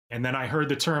And then I heard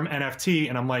the term NFT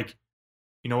and I'm like,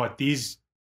 you know what, there's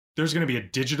going to be a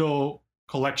digital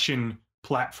collection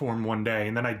platform one day.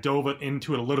 And then I dove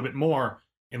into it a little bit more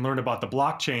and learned about the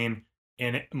blockchain,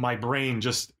 and my brain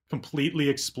just completely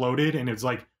exploded. And it's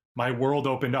like my world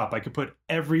opened up. I could put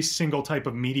every single type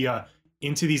of media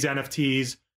into these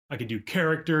NFTs. I could do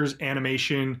characters,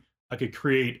 animation. I could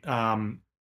create,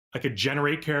 I could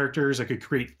generate characters. I could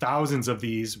create thousands of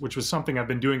these, which was something I've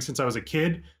been doing since I was a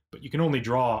kid, but you can only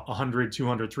draw 100,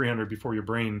 200, 300 before your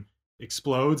brain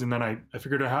explodes. And then I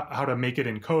figured out how to make it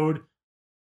in code.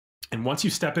 And once you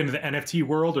step into the NFT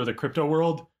world or the crypto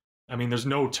world, I mean, there's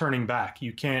no turning back.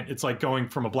 You can't, it's like going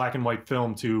from a black and white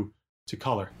film to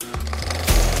color.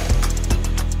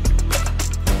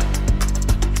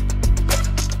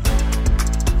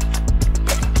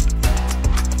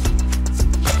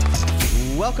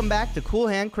 Welcome back to Cool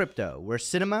Hand Crypto, where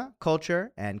cinema,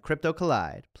 culture, and crypto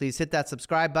collide. Please hit that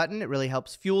subscribe button. It really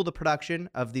helps fuel the production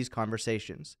of these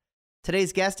conversations.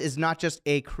 Today's guest is not just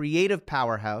a creative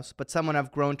powerhouse, but someone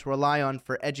I've grown to rely on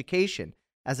for education,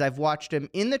 as I've watched him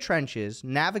in the trenches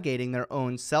navigating their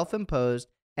own self-imposed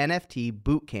NFT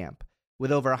boot camp.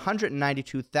 With over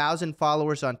 192,000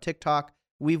 followers on TikTok,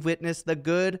 we've witnessed the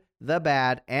good, the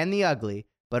bad, and the ugly,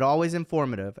 but always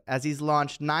informative, as he's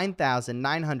launched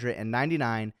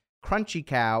 9,999 Crunchy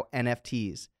Cow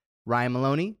NFTs. Ryan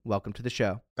Maloney, welcome to the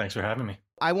show. Thanks for having me.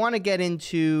 I want to get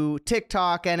into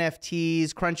TikTok,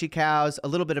 NFTs, Crunchy Cows, a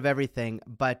little bit of everything,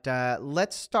 but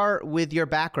let's start with your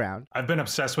background. I've been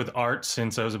obsessed with art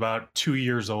since I was about 2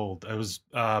 years old. I was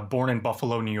born in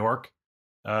Buffalo, New York,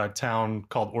 a town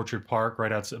called Orchard Park,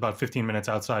 about 15 minutes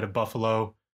outside of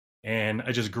Buffalo. And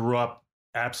I just grew up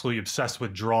absolutely obsessed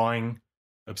with drawing,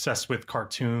 obsessed with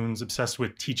cartoons, obsessed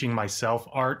with teaching myself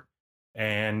art,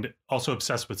 and also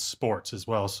obsessed with sports as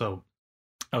well. So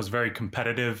I was very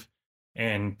competitive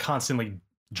and constantly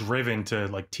driven to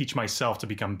like teach myself to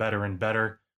become better and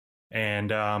better.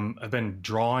 And I've been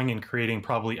drawing and creating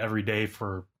probably every day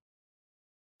for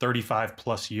 35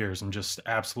 plus years. I'm just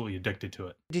absolutely addicted to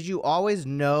it. Did you always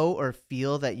know or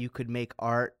feel that you could make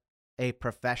art a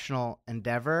professional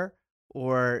endeavor,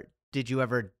 or did you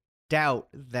ever doubt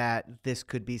that this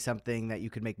could be something that you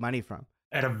could make money from?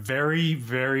 At a very,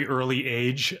 very early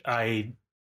age,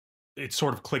 it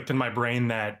sort of clicked in my brain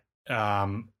that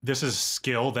this is a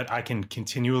skill that I can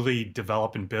continually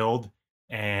develop and build,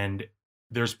 and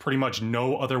there's pretty much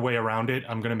no other way around it.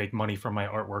 I'm going to make money from my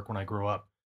artwork when I grow up.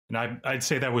 And I'd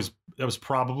say that was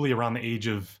probably around the age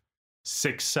of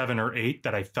 6, 7, or 8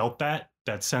 that I felt that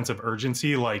sense of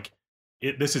urgency. Like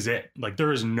this is it. Like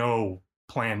there is no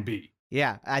plan B.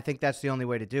 Yeah, I think that's the only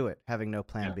way to do it, having no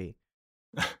plan B.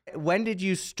 When did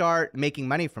you start making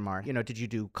money from art? You know, did you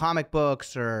do comic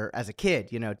books, or as a kid,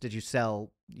 you know, did you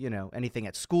sell, you know, anything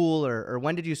at school, or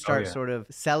when did you start sort of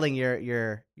selling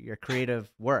your creative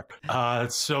work?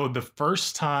 So the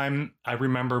first time I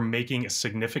remember making a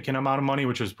significant amount of money,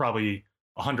 which was probably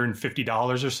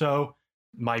 $150 or so,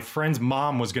 my friend's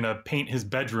mom was going to paint his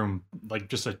bedroom like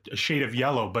just a shade of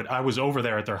yellow, but I was over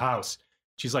there at their house.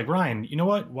 She's like, Ryan, you know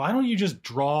what? Why don't you just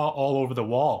draw all over the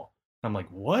wall? I'm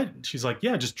like, what? She's like,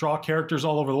 yeah, just draw characters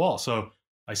all over the wall. So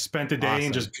I spent a day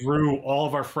and just drew all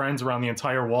of our friends around the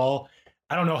entire wall.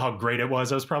 I don't know how great it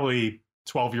was. I was probably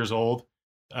 12 years old,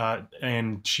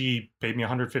 and she paid me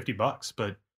 $150.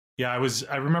 But yeah,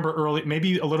 I remember early,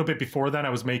 maybe a little bit before then,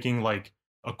 I was making like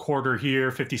a quarter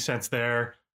here, 50 cents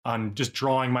there on just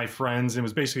drawing my friends. It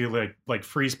was basically like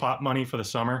freeze pop money for the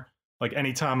summer. Like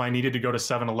anytime I needed to go to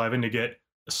 7-Eleven to get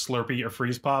a Slurpee or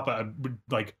freeze pop, I would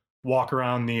like walk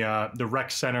around the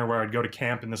rec center where I'd go to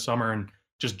camp in the summer and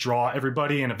just draw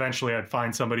everybody. And eventually I'd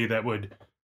find somebody that would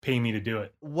pay me to do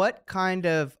it. What kind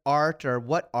of art or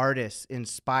what artists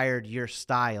inspired your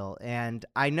style? And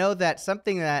I know that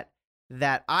something that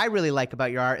I really like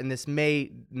about your art, and this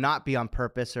may not be on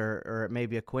purpose or it may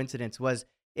be a coincidence, was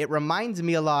it reminds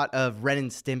me a lot of Ren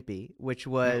and Stimpy, which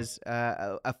was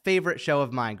a favorite show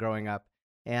of mine growing up.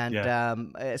 And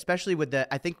especially with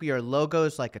I think your logo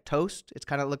is like a toast. It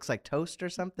kind of looks like toast or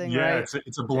something, right? Yeah,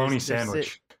 it's a bologna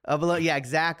sandwich. Yeah,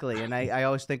 exactly. And I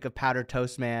always think of Powdered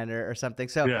Toast Man or something.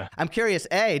 So I'm curious,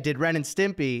 did Ren and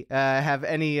Stimpy have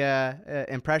any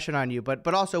impression on you?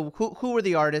 But also, who were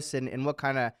the artists and what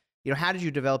kind of, you know, how did you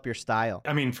develop your style?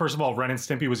 I mean, first of all, Ren and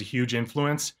Stimpy was a huge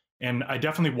influence, and I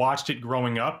definitely watched it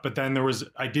growing up. But then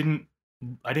I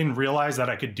didn't realize that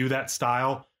I could do that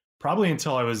style probably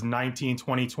until I was 19,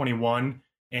 20, 21.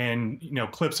 And, you know,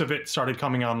 clips of it started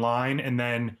coming online. And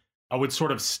then I would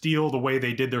sort of steal the way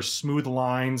they did their smooth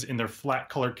lines in their flat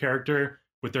colored character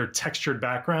with their textured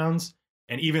backgrounds,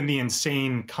 and even the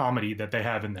insane comedy that they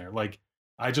have in there. Like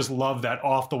I just love that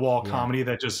off the wall Yeah. comedy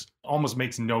that just almost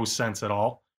makes no sense at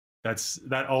all.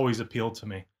 That always appealed to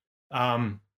me.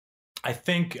 I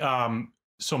think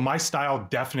so. My style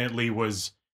definitely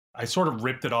was. I sort of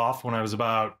ripped it off when I was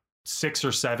about 6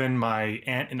 or 7. My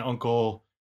aunt and uncle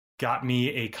got me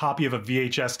a copy of a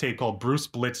VHS tape called Bruce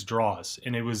Blitz Draws,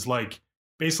 and it was like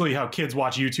basically how kids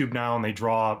watch YouTube now and they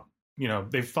draw. You know,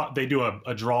 they do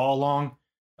a draw along.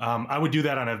 I would do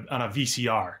that on a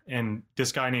VCR, and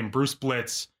this guy named Bruce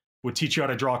Blitz would teach you how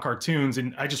to draw cartoons.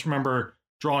 And I just remember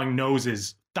drawing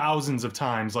noses thousands of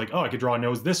times. Like, oh, I could draw a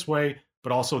nose this way,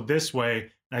 but also this way.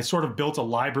 And I sort of built a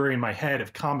library in my head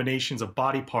of combinations of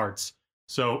body parts.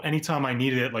 So anytime I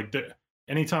needed it,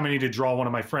 anytime I needed to draw one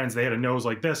of my friends, they had a nose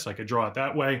like this, I could draw it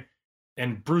that way.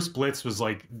 And Bruce Blitz was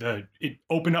like it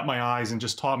opened up my eyes and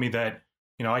just taught me that,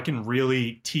 you know, I can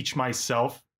really teach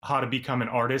myself how to become an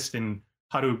artist and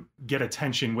how to get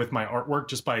attention with my artwork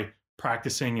just by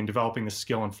practicing and developing the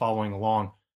skill and following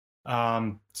along.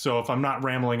 So if I'm not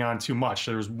rambling on too much,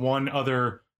 there's one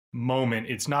other moment.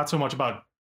 It's not so much about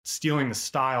stealing the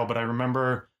style, but I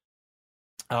remember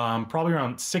probably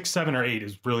around 6, 7, or 8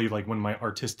 is really like when my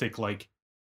artistic like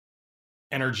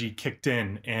energy kicked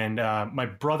in. And my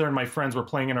brother and my friends were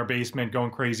playing in our basement,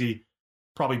 going crazy,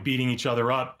 probably beating each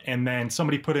other up. And then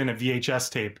somebody put in a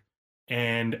VHS tape,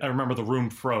 and I remember the room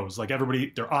froze. Like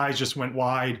everybody, their eyes just went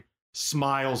wide,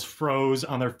 smiles froze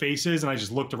on their faces, and I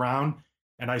just looked around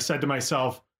and I said to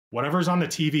myself, whatever's on the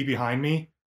TV behind me,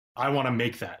 I want to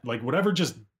make that. Like whatever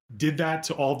just did that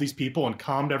to all these people and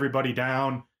calmed everybody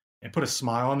down and put a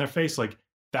smile on their face, like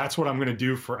that's what I'm going to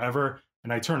do forever.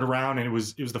 And I turned around and it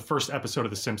was the first episode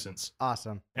of The Simpsons.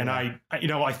 Awesome. And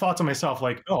yeah. I thought to myself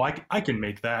like, oh, I can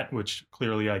make that, which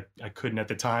clearly I couldn't at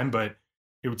the time, but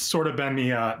it would sort of been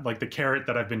the like the carrot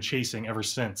that I've been chasing ever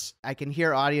since. I can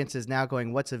hear audiences now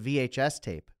going, "What's a VHS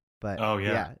tape?" But oh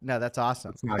yeah, no, that's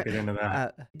awesome. Let's not get into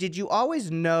that. Did you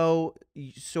always know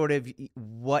sort of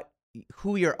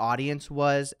who your audience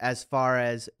was, as far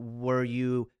as were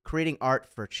you creating art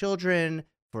for children,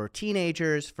 for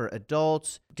teenagers, for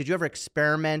adults? Did you ever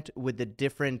experiment with the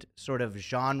different sort of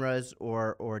genres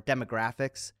or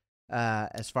demographics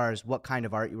as far as what kind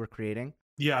of art you were creating?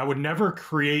 Yeah, I would never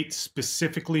create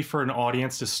specifically for an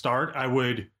audience to start. I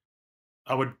would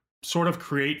sort of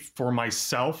create for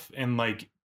myself and like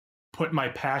put my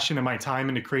passion and my time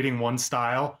into creating one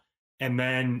style and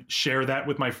then share that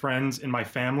with my friends and my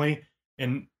family.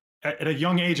 And at a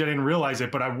young age, I didn't realize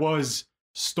it, but I was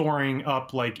storing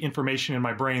up like information in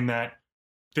my brain that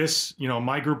this, you know,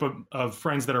 my group of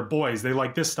friends that are boys, they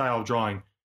like this style of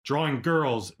drawing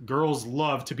girls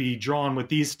love to be drawn with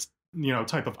these, you know,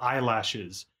 type of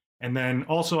eyelashes. And then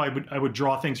also I would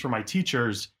draw things for my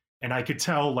teachers, and I could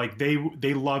tell like they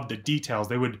loved the details.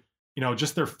 They would, you know,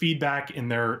 just their feedback and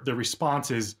their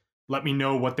responses let me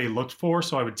know what they looked for.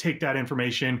 So I would take that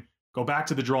information, go back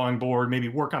to the drawing board, maybe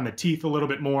work on the teeth a little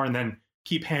bit more, and then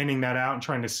keep handing that out and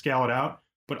trying to scale it out.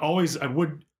 But always I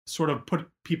would sort of put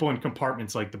people in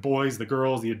compartments, like the boys, the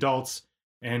girls, the adults,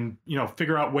 and, you know,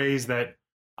 figure out ways that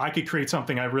I could create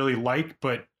something I really like,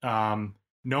 but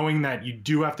knowing that you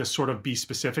do have to sort of be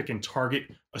specific and target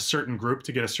a certain group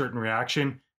to get a certain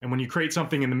reaction. And when you create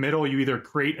something in the middle, you either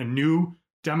create a new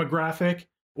demographic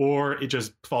or it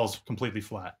just falls completely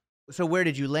flat. So where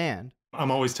did you land? I'm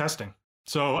always testing.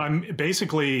 So I'm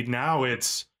basically now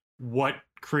it's what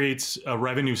creates a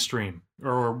revenue stream,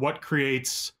 or what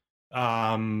creates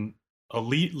a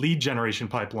lead generation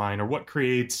pipeline, or what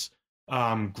creates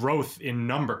growth in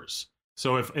numbers.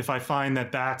 So if I find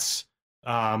that that's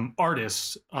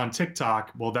artists on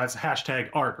TikTok, well, that's hashtag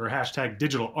art or hashtag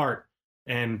digital art.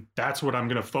 And that's what I'm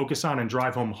going to focus on and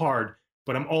drive home hard.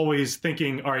 But I'm always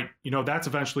thinking, all right, you know, that's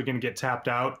eventually going to get tapped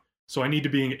out. So I need to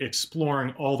be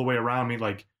exploring all the way around me,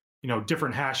 like, you know,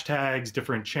 different hashtags,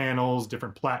 different channels,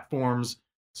 different platforms.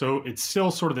 So it's still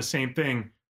sort of the same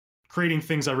thing, creating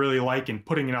things I really like and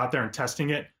putting it out there and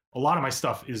testing it. A lot of my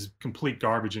stuff is complete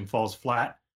garbage and falls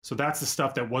flat. So that's the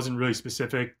stuff that wasn't really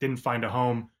specific, didn't find a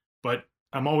home, but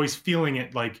I'm always feeling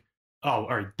it like, oh,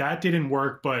 all right, that didn't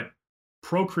work, but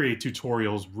Procreate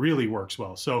tutorials really works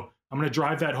well. So I'm going to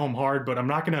drive that home hard, but I'm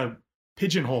not going to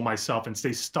pigeonhole myself and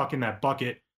stay stuck in that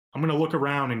bucket. I'm going to look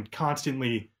around and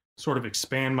constantly sort of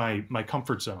expand my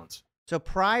comfort zones. So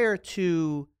prior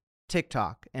to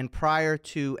TikTok and prior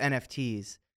to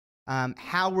NFTs,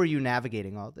 how were you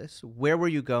navigating all this? Where were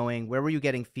you going? Where were you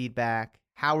getting feedback?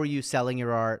 How were you selling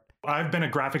your art? I've been a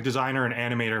graphic designer and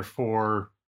animator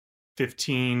for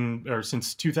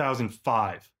since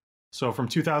 2005. So from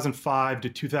 2005 to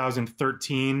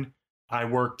 2013, I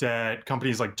worked at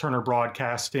companies like Turner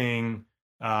Broadcasting,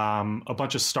 a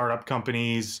bunch of startup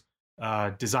companies,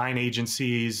 design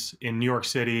agencies in New York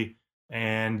City.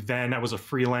 And then I was a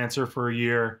freelancer for a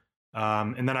year.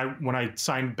 And then when I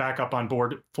signed back up on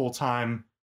board full time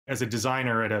as a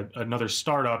designer at another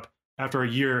startup, after a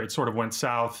year, it sort of went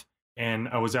south. And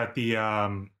I was at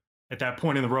that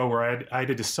point in the road where I had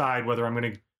to decide whether I'm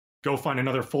going to go find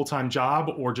another full-time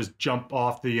job or just jump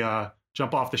off the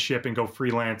ship and go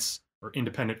freelance or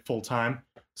independent full-time.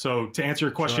 So to answer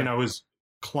your question, Sure. I was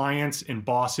clients and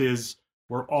bosses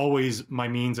were always my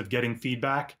means of getting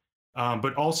feedback,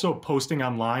 but also posting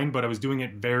online. But I was doing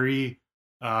it very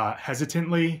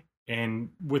hesitantly and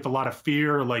with a lot of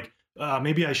fear. Like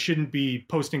maybe I shouldn't be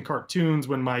posting cartoons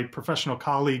when my professional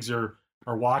colleagues are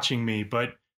watching me.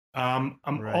 But I'm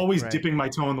Right, always right. dipping my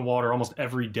toe in the water almost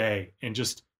every day and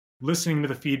just listening to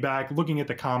the feedback, looking at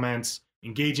the comments,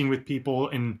 engaging with people,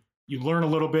 and you learn a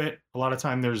little bit. A lot of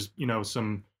time there's,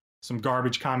 some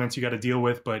garbage comments you got to deal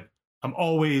with, but I'm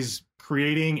always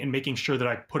creating and making sure that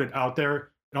I put it out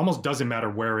there. It almost doesn't matter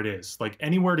where it is. Like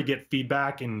anywhere to get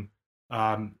feedback and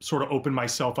sort of open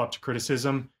myself up to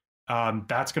criticism,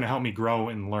 that's going to help me grow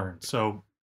and learn. So,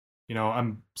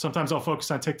 sometimes I'll focus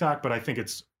on TikTok, but I think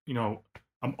it's,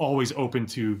 I'm always open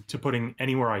to putting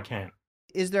anywhere I can.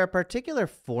 Is there a particular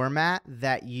format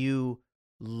that you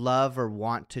love or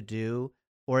want to do?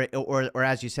 Or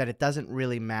as you said, it doesn't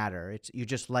really matter. You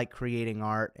just like creating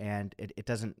art, and it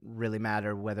doesn't really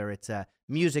matter whether it's a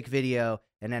music video,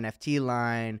 an NFT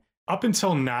line. Up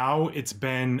until now, it's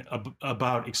been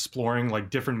about exploring like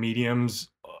different mediums,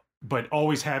 but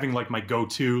always having like my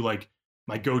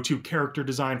go-to character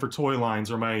design for toy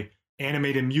lines or my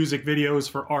animated music videos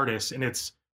for artists. And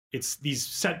it's these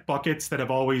set buckets that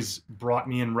have always brought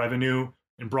me in revenue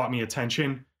and brought me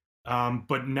attention.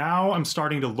 But now I'm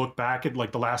starting to look back at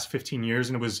like the last 15 years,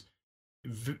 and it was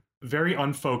very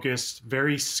unfocused,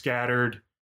 very scattered.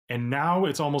 And now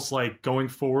it's almost like going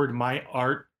forward, my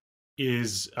art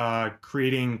is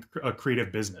creating a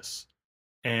creative business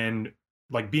and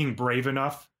like being brave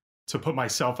enough to put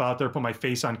myself out there, put my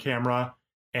face on camera,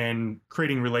 and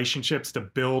creating relationships to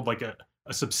build like a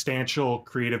substantial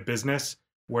creative business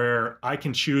where I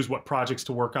can choose what projects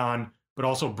to work on, but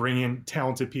also bring in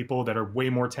talented people that are way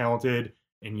more talented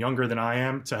and younger than I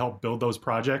am to help build those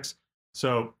projects.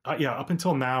 So yeah, up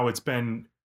until now, it's been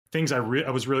things I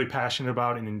was really passionate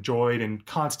about and enjoyed and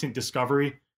constant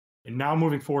discovery. And now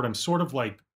moving forward, I'm sort of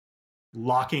like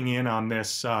locking in on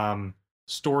this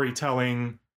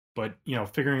storytelling, but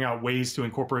figuring out ways to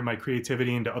incorporate my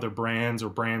creativity into other brands or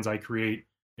brands I create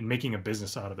and making a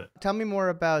business out of it. Tell me more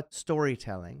about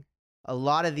storytelling. A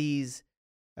lot of these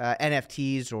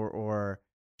NFTs or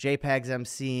JPEGs I'm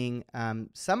seeing,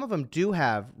 some of them do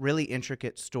have really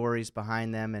intricate stories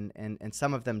behind them, and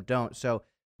some of them don't. So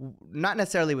not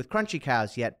necessarily with Crunchy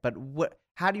Cows yet, but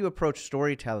how do you approach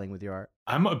storytelling with your art?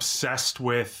 I'm obsessed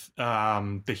with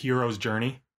the hero's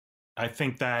journey. I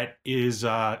think that is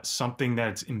something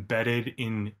that's embedded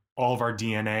in all of our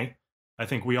DNA. I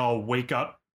think we all wake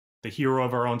up the hero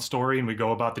of our own story and we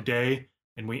go about the day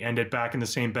and we end it back in the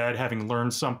same bed having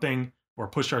learned something or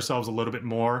pushed ourselves a little bit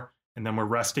more, and then we're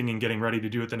resting and getting ready to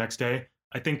do it the next day.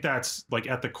 I think that's like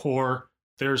at the core,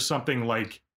 there's something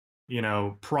like,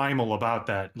 primal about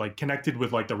that, like connected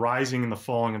with like the rising and the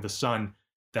falling of the sun,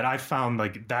 that I found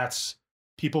like that's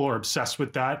people are obsessed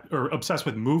with that or obsessed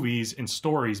with movies and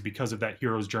stories because of that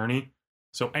hero's journey.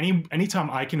 So anytime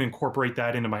I can incorporate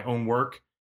that into my own work,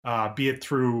 be it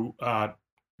through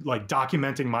like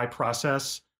documenting my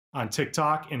process on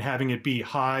TikTok and having it be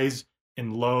highs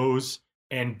and lows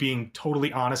and being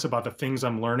totally honest about the things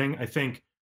I'm learning, I think,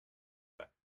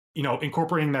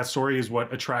 incorporating that story is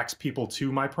what attracts people to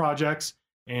my projects,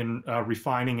 and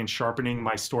refining and sharpening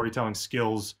my storytelling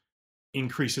skills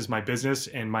increases my business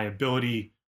and my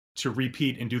ability to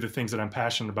repeat and do the things that I'm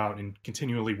passionate about and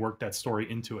continually work that story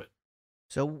into it.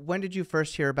 So when did you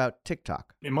first hear about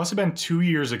TikTok? It must have been 2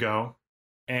 years ago.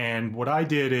 And what I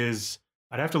did is,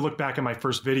 I'd have to look back at my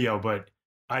first video, but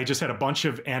I just had a bunch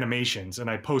of animations and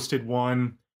I posted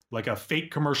one, like a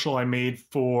fake commercial I made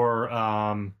for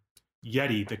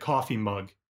Yeti, the coffee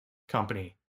mug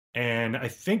company. And I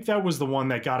think that was the one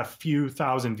that got a few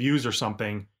thousand views or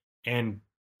something. And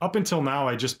up until now,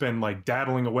 I just been like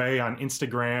dabbling away on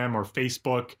Instagram or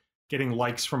Facebook, getting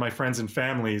likes from my friends and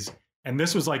families. And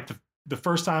this was like the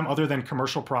first time, other than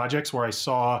commercial projects, where I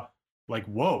saw like,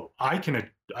 whoa, I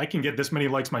can get this many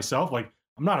likes myself. Like,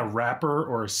 I'm not a rapper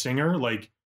or a singer. Like,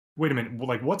 wait a minute,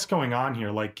 like what's going on here?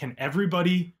 Like, can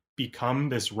everybody become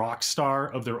this rock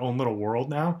star of their own little world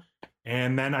now?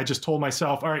 And then I just told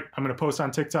myself, all right, I'm going to post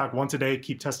on TikTok once a day,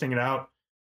 keep testing it out.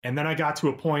 And then I got to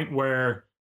a point where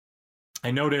I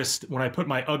noticed when I put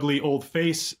my ugly old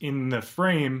face in the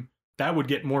frame that would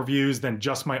get more views than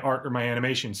just my art or my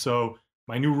animation. So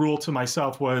my new rule to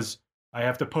myself was I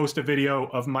have to post a video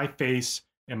of my face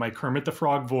and my Kermit the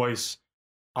Frog voice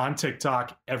on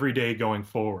TikTok every day going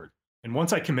forward. And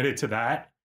once I committed to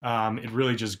that, it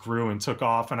really just grew and took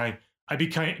off. And I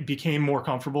became more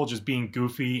comfortable just being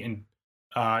goofy and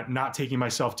not taking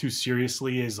myself too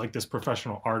seriously as like this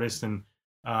professional artist. And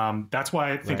that's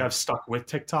why I think I've stuck with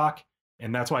TikTok.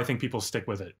 And that's why I think people stick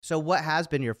with it. So what has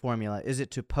been your formula? Is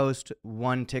it to post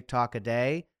one TikTok a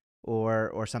day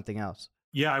or something else?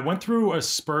 Yeah, I went through a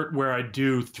spurt where I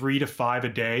do 3 to 5 a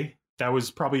day. That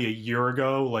was probably a year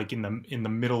ago, like in the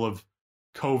middle of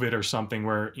COVID or something,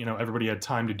 where everybody had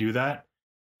time to do that.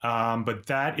 But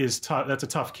that is tough. That's a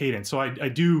tough cadence. So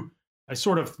I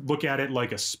sort of look at it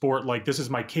like a sport. Like, this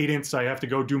is my cadence. I have to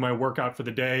go do my workout for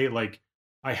the day. Like,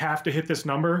 I have to hit this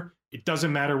number. It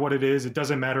doesn't matter what it is. It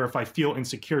doesn't matter if I feel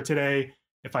insecure today.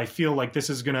 If I feel like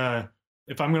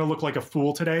if I'm gonna look like a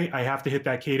fool today, I have to hit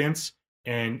that cadence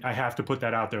and I have to put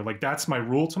that out there. Like, that's my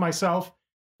rule to myself.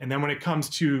 And then when it comes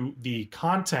to the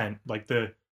content, like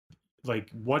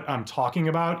what I'm talking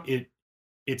about,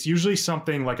 it's usually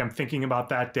something like I'm thinking about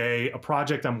that day, a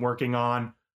project I'm working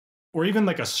on, or even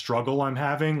like a struggle I'm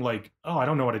having. Like, oh, I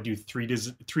don't know how to do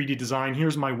 3D design.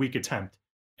 Here's my weak attempt.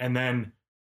 And then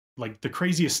like the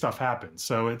craziest stuff happens.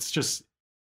 So it's just,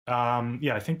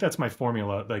 I think that's my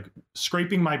formula, like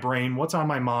scraping my brain, what's on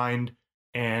my mind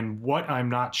and what I'm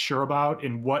not sure about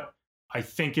and what I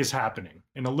think is happening,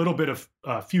 and a little bit of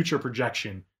future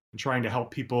projection and trying to help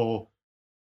people,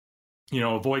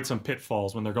 avoid some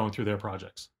pitfalls when they're going through their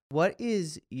projects. What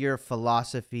is your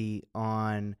philosophy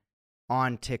on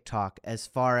TikTok as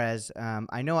far as,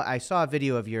 I know I saw a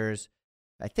video of yours,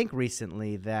 I think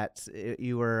recently, that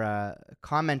you were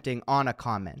commenting on a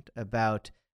comment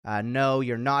about, no,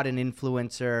 you're not an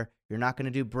influencer. You're not going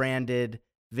to do branded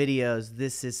videos.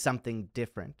 This is something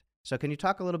different. So can you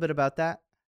talk a little bit about that?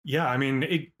 Yeah, I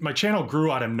mean, my channel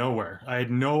grew out of nowhere. I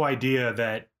had no idea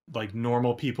that like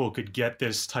normal people could get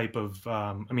this type of,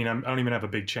 I don't even have a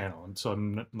big channel. And so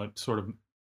I'm like sort of,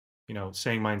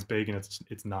 saying mine's big and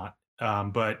it's not.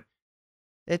 But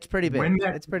it's pretty big.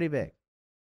 It's pretty big.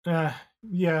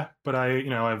 Yeah, but I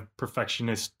have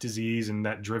perfectionist disease and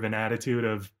that driven attitude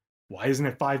of, why isn't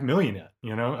it 5 million yet?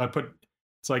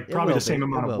 It's like probably the same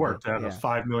amount of work to have a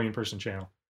 5 million person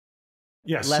channel.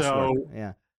 Yeah. Less work.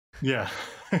 Yeah. Yeah.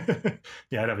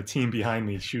 Yeah. I'd have a team behind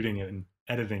me shooting it and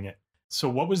editing it. So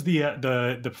what was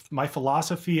my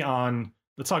philosophy on,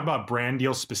 let's talk about brand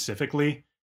deals specifically.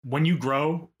 When you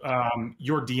grow,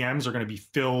 your DMs are going to be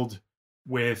filled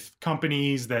with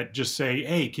companies that just say,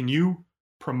 hey, can you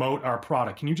promote our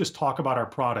product? Can you just talk about our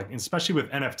product? And especially with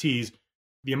NFTs,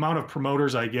 the amount of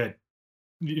promoters I get,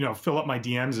 fill up my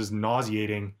DMs is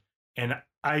nauseating. And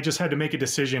I just had to make a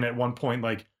decision at one point,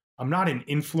 like, I'm not an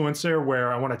influencer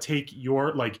where I want to take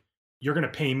you're going to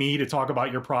pay me to talk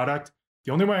about your product.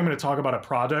 The only way I'm going to talk about a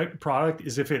product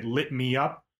is if it lit me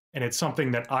up and it's something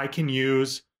that I can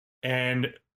use.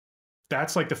 And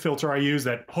that's like the filter I use,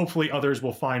 that hopefully others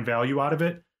will find value out of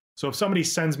it. So if somebody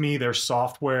sends me their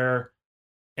software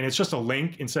and it's just a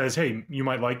link and says, hey, you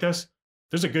might like this,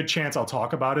 there's a good chance I'll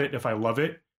talk about it if I love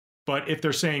it. But if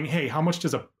they're saying, hey, how much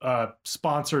does a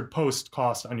sponsored post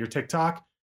cost on your TikTok?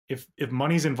 If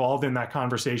money's involved in that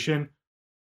conversation,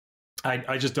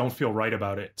 I just don't feel right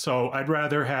about it. So I'd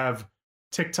rather have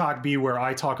TikTok be where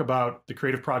I talk about the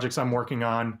creative projects I'm working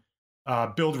on,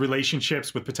 build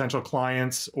relationships with potential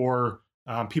clients or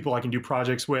people I can do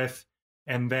projects with,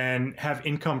 and then have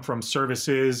income from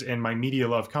services and my Media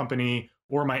Love company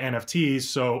or my NFTs,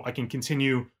 so I can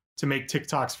continue to make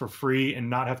TikToks for free and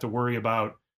not have to worry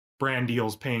about brand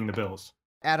deals paying the bills.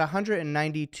 At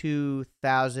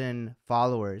 192,000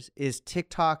 followers, is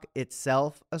TikTok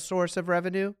itself a source of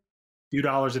revenue? Few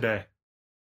dollars a day.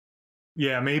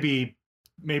 Yeah, maybe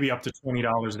up to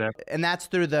 $20 a day. And that's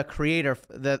through the creator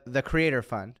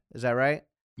fund. Is that right?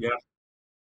 Yeah.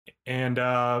 And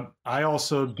I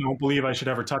also don't believe I should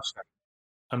ever touch that.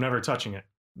 I'm never touching it.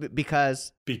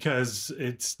 Because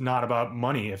it's not about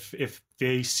money. If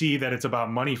they see that it's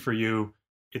about money for you,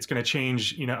 it's going to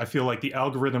change. I feel like the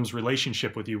algorithm's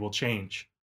relationship with you will change.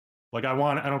 Like I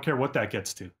don't care what that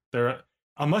gets to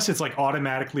unless it's like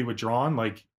automatically withdrawn,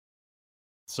 like,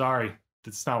 sorry,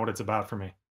 that's not what it's about for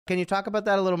me. Can you talk about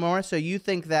that a little more? So you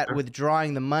think that Sure.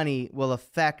 withdrawing the money will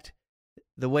affect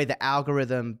the way the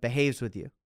algorithm behaves with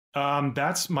you?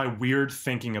 That's my weird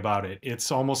thinking about it. It's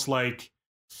almost like,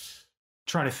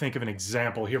 trying to think of an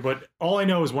example here, but all I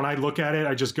know is when I look at it,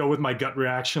 I just go with my gut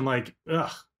reaction, like,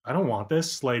 ugh, I don't want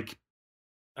this. Like,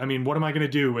 I mean, what am I going to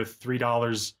do with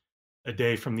 $3 a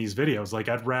day from these videos? Like,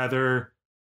 I'd rather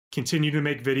continue to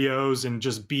make videos and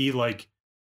just be like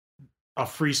a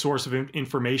free source of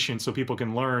information so people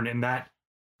can learn, and that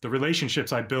the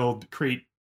relationships I build create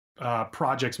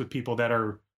projects with people that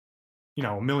are,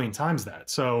 a million times that.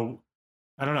 So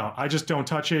I don't know. I just don't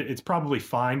touch it. It's probably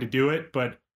fine to do it,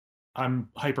 but I'm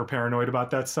hyper paranoid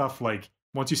about that stuff. Like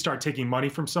once you start taking money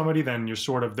from somebody, then you're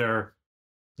sort of their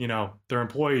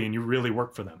employee and you really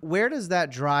work for them. Where does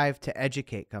that drive to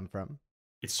educate come from?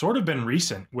 It's sort of been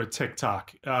recent with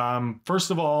TikTok.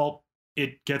 First of all,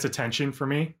 it gets attention for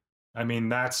me. I mean,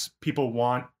 that's people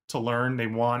want to learn. They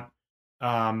want,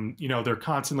 they're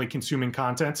constantly consuming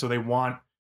content. So they want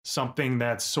something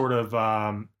that's sort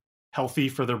of healthy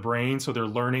for their brain. So they're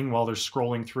learning while they're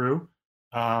scrolling through.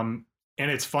 And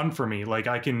it's fun for me. Like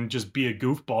I can just be a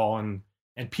goofball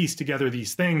and piece together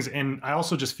these things. And I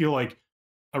also just feel like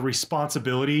a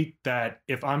responsibility that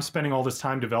if I'm spending all this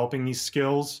time developing these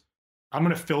skills, I'm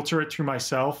going to filter it through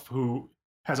myself, who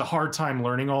has a hard time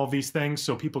learning all of these things,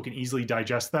 so people can easily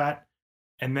digest that.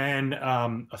 And then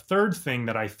a third thing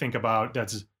that I think about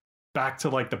that's back to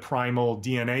like the primal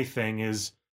DNA thing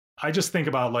is I just think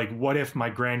about like, what if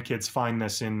my grandkids find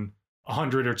this in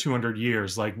 100 or 200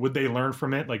 years? Like, would they learn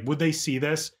from it? Like, would they see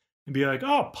this and be like,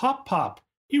 oh, Pop,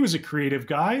 he was a creative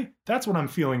guy. That's what I'm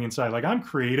feeling inside. Like, I'm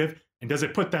creative. And does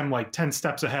it put them like 10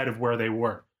 steps ahead of where they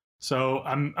were? So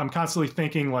I'm constantly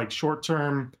thinking like short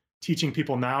term, teaching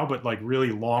people now, but like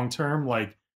really long term,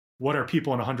 like what are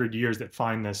people in 100 years that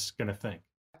find this going to think?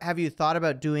 Have you thought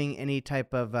about doing any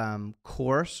type of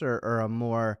course or a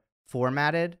more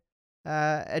formatted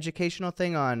educational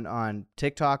thing on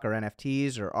TikTok or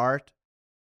NFTs or art?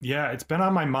 Yeah, it's been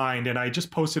on my mind, and I just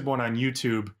posted one on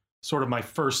YouTube, sort of my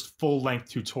first full-length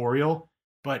tutorial,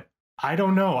 but I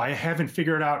don't know. I haven't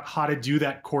figured out how to do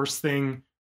that course thing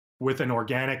with an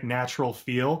organic, natural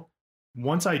feel.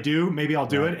 Once I do, maybe I'll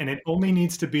do it, and it only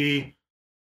needs to be,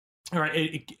 all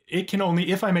right, it can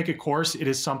only, if I make a course, it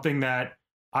is something that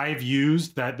I've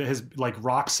used that has like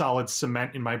rock solid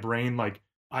cement in my brain. Like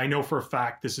I know for a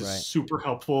fact this is super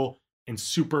helpful and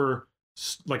super,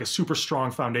 like a super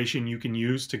strong foundation you can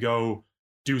use to go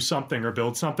do something or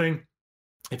build something.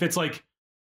 If it's like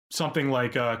something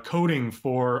like coding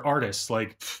for artists,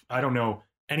 like I don't know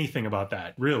anything about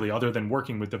that really, other than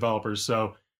working with developers.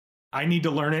 So I need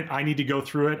to learn it. I need to go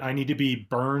through it. I need to be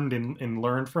burned and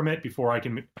learn from it before I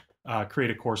can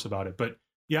create a course about it. But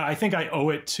yeah, I think I owe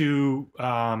it to,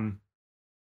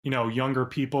 younger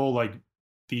people. Like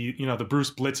the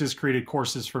Bruce Blitzes created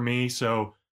courses for me.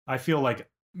 So I feel like,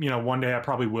 one day I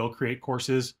probably will create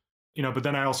courses, but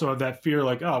then I also have that fear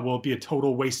like, oh, will it be a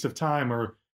total waste of time,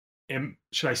 or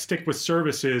should I stick with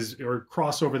services or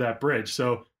cross over that bridge?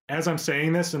 So as I'm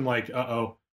saying this, I'm like,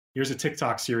 here's a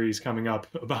TikTok series coming up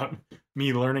about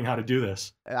me learning how to do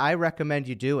this. I recommend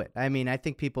you do it. I mean, I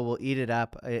think people will eat it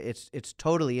up. It's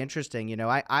totally interesting.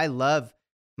 I love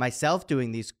myself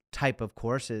doing these type of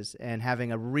courses and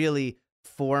having a really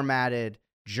formatted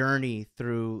journey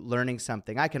through learning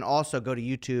something. I can also go to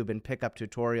YouTube and pick up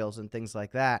tutorials and things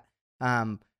like that.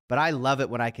 But I love it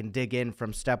when I can dig in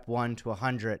from step 1 to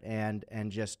 100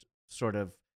 and just sort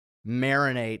of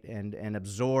marinate and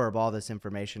absorb all this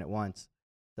information at once.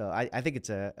 So I think it's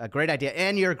a great idea,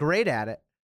 and you're great at it.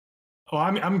 Oh,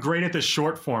 I'm great at the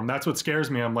short form. That's what scares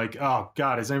me. I'm like, oh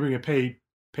God, is anybody gonna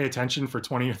pay attention for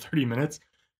 20 or 30 minutes?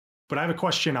 But I have a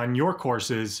question on your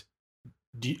courses.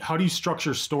 How do you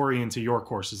structure story into your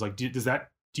courses? Like, do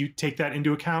you take that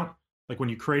into account? Like when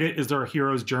you create it, is there a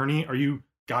hero's journey? Are you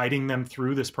guiding them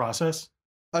through this process?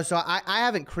 Oh, so I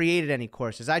haven't created any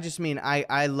courses. I just mean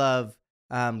I love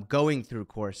going through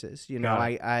courses.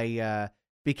 I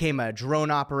became a drone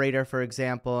operator, for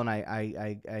example, and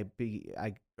I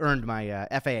earned my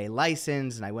FAA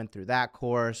license, and I went through that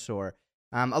course. Or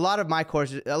a lot of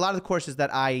the courses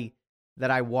that I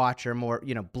watch are more,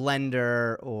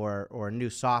 Blender or new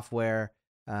software,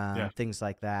 things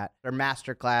like that, or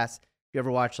masterclass. If you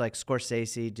ever watch like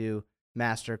Scorsese do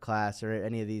masterclass or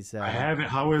any of these, I haven't.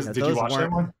 Did you watch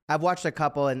that one? I've watched a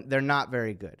couple, and they're not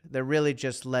very good. They're really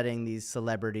just letting these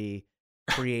celebrity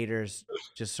creators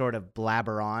just sort of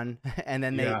blabber on, and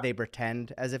then they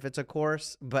pretend as if it's a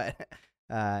course, but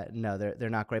no, they're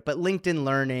not great. But LinkedIn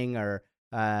Learning or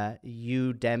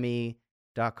Udemy.com,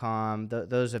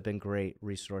 those have been great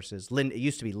resources. It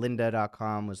used to be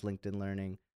lynda.com was LinkedIn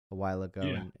Learning a while ago,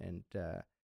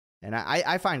 and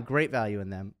I find great value in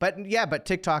them. But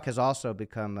TikTok has also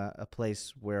become a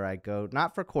place where I go,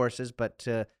 not for courses, but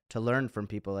to learn from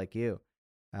people like you.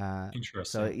 Interesting.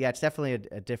 So yeah, it's definitely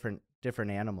a different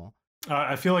animal.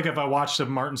 I feel like if I watched a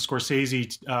Martin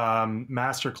Scorsese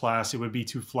masterclass, it would be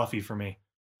too fluffy for me.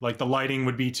 Like the lighting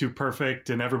would be too perfect,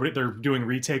 and they're doing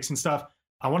retakes and stuff.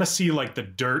 I want to see like the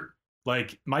dirt.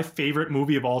 Like my favorite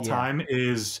movie of all Yeah. time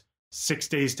is 6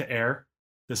 Days to Air,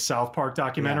 the South Park Yeah.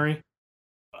 documentary.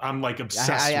 I'm like I obsessed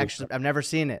with it. actually, I've never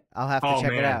seen it. I'll have to Oh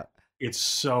check it man, out. it's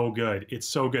so good. It's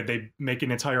so good. They make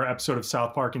an entire episode of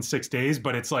South Park in 6 days,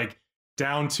 but it's like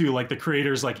down to like the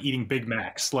creators like eating Big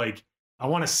Macs. Like I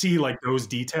want to see like those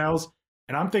details.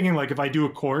 And I'm thinking like if I do a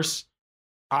course,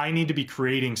 I need to be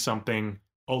creating something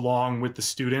along with the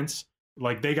students.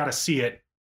 Like they got to see it,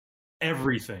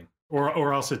 everything,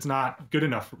 or else it's not good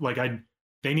enough. Like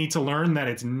they need to learn that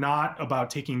it's not about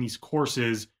taking these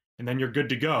courses and then you're good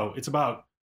to go. It's about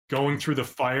going through the The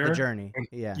fire journey. and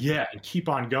Yeah. yeah, and keep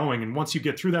on going. And once you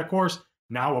get through that course,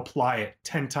 now apply it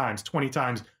 10 times, 20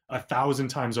 times, 1,000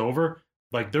 times over.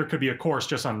 Like there could be a course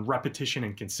just on repetition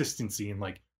and consistency and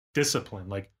like discipline.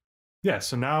 Like, yeah.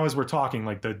 So now as we're talking,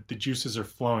 like the juices are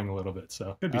flowing a little bit.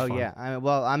 So it'd be Oh fun. yeah.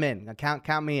 Well, I'm in.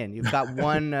 Count me in. You've got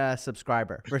one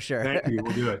subscriber for sure. Thank you.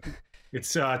 We'll do it.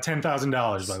 It's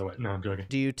 $10,000, by the way. No, I'm joking.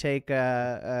 Do you take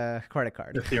a credit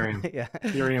card? Ethereum. Yeah.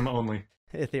 Ethereum only.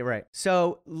 Right.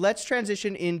 So let's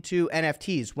transition into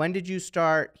NFTs. When did you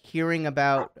start hearing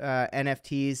about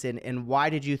NFTs, and why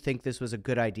did you think this was a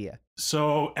good idea?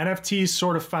 So NFTs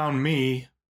sort of found me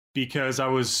because I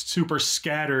was super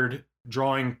scattered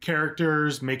drawing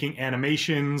characters, making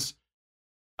animations.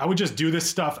 I would just do this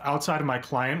stuff outside of my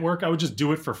client work. I would just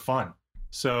do it for fun.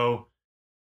 So,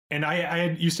 and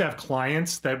I used to have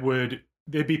clients that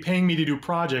they'd be paying me to do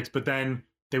projects, but then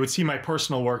they would see my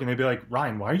personal work and they'd be like,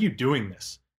 Ryan, why are you doing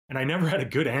this? And I never had a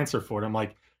good answer for it. I'm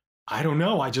like, I don't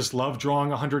know. I just love drawing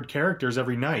 100 characters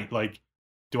every night. Like,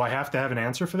 do I have to have an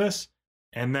answer for this?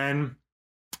 And then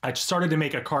I started to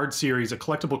make a card series, a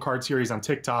collectible card series on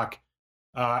TikTok.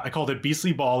 I called it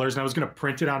Beastly Ballers, and I was going to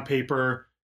print it on paper,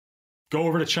 go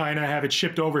over to China, have it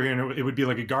shipped over here, and it would be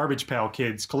like a Garbage Pail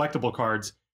Kids collectible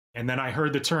cards. And then I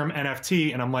heard the term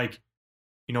NFT, and I'm like,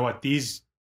 you know what? There's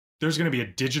going to be a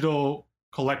digital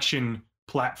collection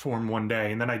platform one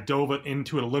day. And then I dove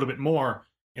into it a little bit more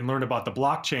and learned about the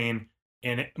blockchain,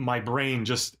 and my brain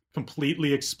just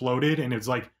completely exploded. And it's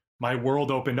like my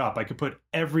world opened up. I could put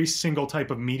every single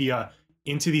type of media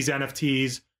into these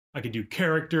NFTs. I could do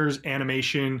characters,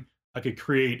 animation. I could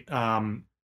create, I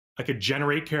could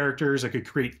generate characters. I could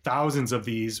create thousands of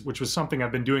these, which was something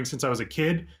I've been doing since I was a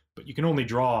kid. But you can only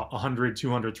draw 100,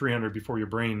 200, 300 before your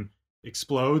brain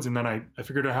explodes. And then I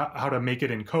figured out how to make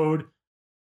it in code.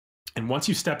 And once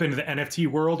you step into the NFT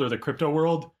world or the crypto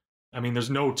world, I mean, there's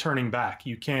no turning back.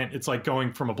 You can't, it's like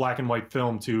going from a black and white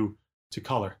film to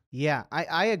color. Yeah,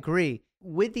 I agree.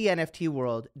 With the NFT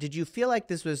world, did you feel like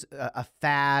this was a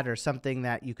fad or something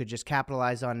that you could just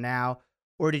capitalize on now?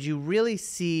 Or did you really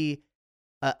see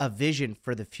a vision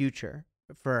for the future,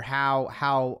 for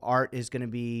how art is going to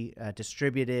be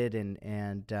distributed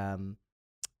and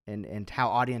how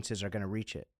audiences are going to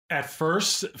reach it? At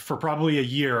first, for probably a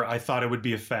year, I thought it would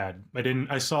be a fad.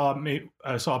 I saw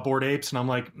Bored Apes, and I'm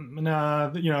like, nah,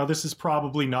 this is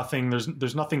probably nothing.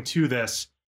 There's nothing to this.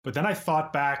 But then I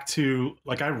thought back to,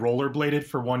 like, I rollerbladed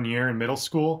for 1 year in middle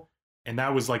school, and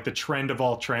that was like the trend of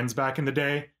all trends back in the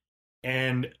day.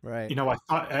 And Right.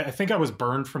 I think I was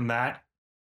burned from that.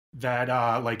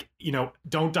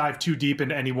 Don't dive too deep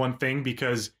into any one thing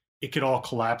because it could all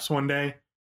collapse one day.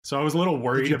 So I was a little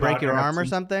worried. Did you break about your arm or NFT.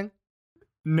 something?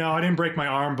 No, I didn't break my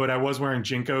arm, but I was wearing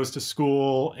Jinkos to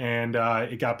school, and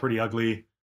it got pretty ugly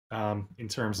in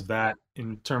terms of that,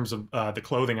 in terms of the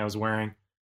clothing I was wearing.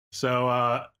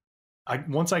 So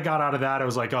once I got out of that, I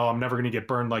was like, oh, I'm never going to get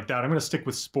burned like that. I'm going to stick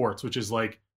with sports, which is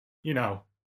like,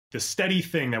 the steady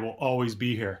thing that will always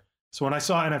be here. So when I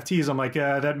saw NFTs, I'm like,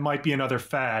 that might be another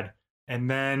fad. And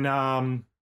then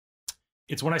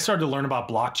it's when I started to learn about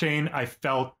blockchain, I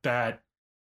felt that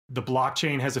the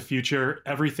blockchain has a future.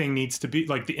 Everything needs to be,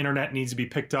 like, the internet needs to be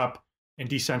picked up and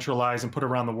decentralized and put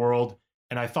around the world.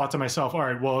 And I thought to myself, all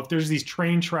right, well, if there's these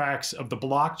train tracks of the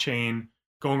blockchain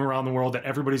going around the world that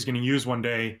everybody's going to use one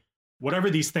day, whatever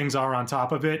these things are on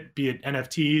top of it, be it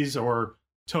NFTs or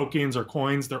tokens or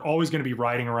coins, they're always going to be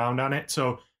riding around on it.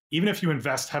 So even if you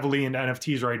invest heavily into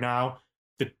NFTs right now,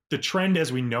 the trend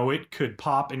as we know it could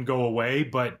pop and go away.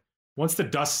 But once the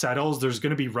dust settles, there's going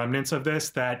to be remnants of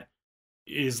this that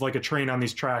is like a train on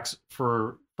these tracks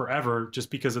for forever,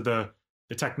 just because of the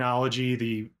technology,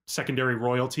 the secondary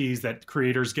royalties that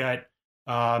creators get,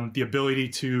 the ability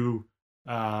to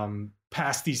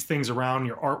pass these things around,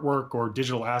 your artwork or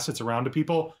digital assets around to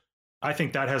people. I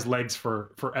think that has legs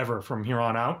for forever from here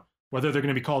on out. Whether they're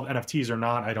going to be called NFTs or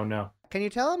not, I don't know. Can you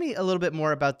tell me a little bit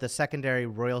more about the secondary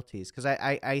royalties? Because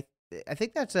I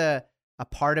think that's a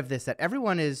part of this that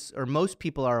everyone is, or most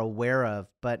people are aware of,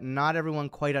 but not everyone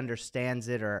quite understands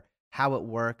it or how it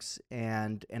works,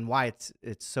 and why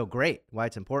it's so great, why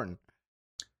it's important.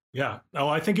 Yeah. Oh,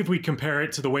 I think if we compare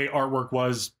it to the way artwork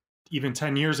was even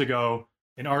 10 years ago,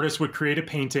 an artist would create a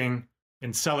painting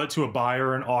and sell it to a buyer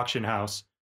or an auction house,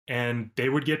 and they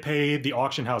would get paid, the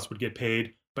auction house would get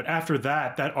paid. But after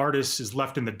that, that artist is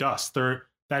left in the dust.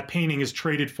 That painting is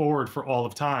traded forward for all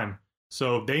of time.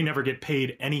 So they never get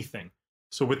paid anything.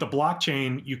 So with the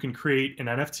blockchain, you can create an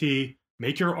NFT,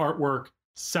 make your artwork,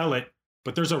 sell it,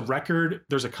 but there's a record,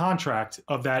 there's a contract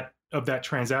of that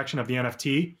transaction of the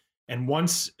NFT. And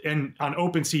on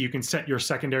OpenSea, you can set your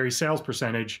secondary sales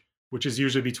percentage, which is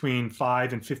usually between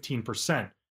 5 and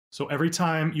 15%. So every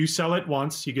time you sell it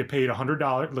once, you get paid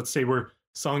 $100. Let's say we're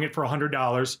selling it for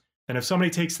 $100. And if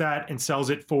somebody takes that and sells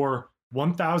it for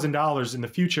 $1,000 in the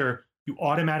future, you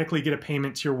automatically get a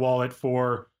payment to your wallet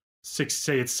for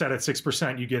say it's set at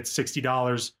 6%, you get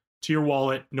 $60 to your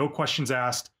wallet, no questions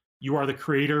asked. You are the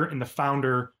creator and the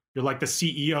founder. You're like the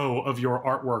CEO of your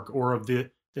artwork or of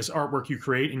this artwork you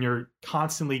create, and you're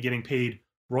constantly getting paid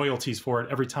royalties for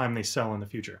it every time they sell in the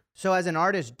future. So as an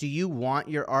artist, do you want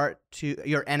your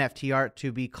NFT art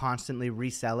to be constantly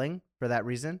reselling for that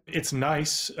reason? It's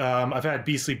nice. I've had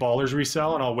Beastly Ballers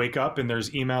resell, and I'll wake up and there's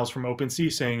emails from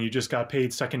OpenSea saying you just got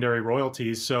paid secondary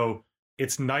royalties. So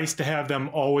it's nice to have them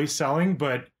always selling,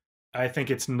 but I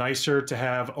think it's nicer to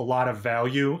have a lot of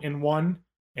value in one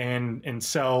and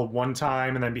sell one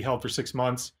time and then be held for 6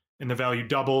 months and the value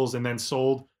doubles and then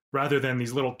sold, rather than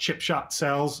these little chip shot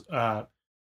sales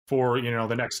for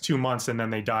the next 2 months and then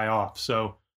they die off.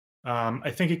 So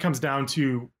I think it comes down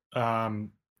to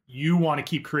you want to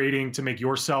keep creating to make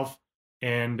yourself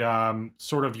and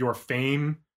sort of your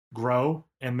fame grow,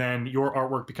 and then your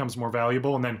artwork becomes more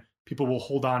valuable, and then people will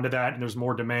hold on to that, and there's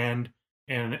more demand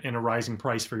and a rising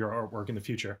price for your artwork in the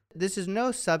future. This is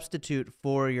no substitute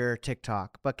for your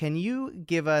TikTok, but can you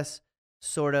give us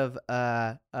sort of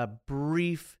a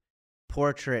brief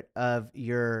portrait of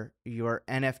your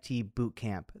NFT boot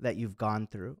camp that you've gone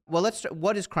through? Well,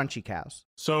 what is Crunchy Cows?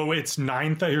 So it's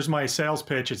here's my sales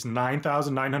pitch. It's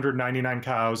 9,999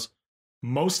 cows.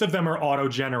 Most of them are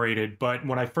auto-generated, but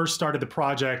when I first started the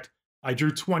project, I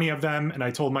drew 20 of them and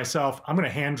I told myself, I'm going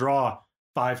to hand draw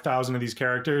 5,000 of these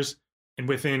characters. And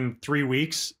within 3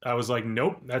 weeks, I was like,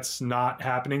 nope, that's not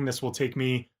happening. This will take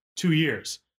me 2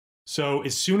 years. So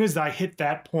as soon as I hit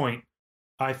that point,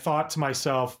 I thought to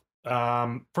myself,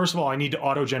 first of all, I need to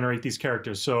auto-generate these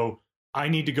characters. So I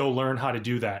need to go learn how to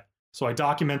do that. So I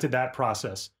documented that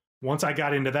process. Once I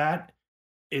got into that,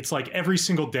 it's like every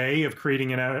single day of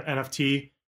creating an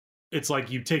NFT, it's like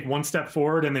you take one step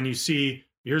forward and then you see,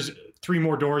 here's 3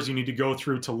 more doors you need to go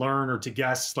through to learn or to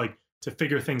guess, like to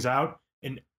figure things out.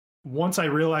 And once I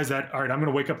realized that, all right, I'm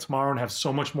going to wake up tomorrow and have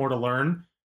so much more to learn,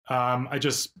 I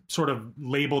just sort of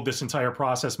labeled this entire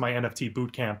process my NFT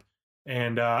boot camp.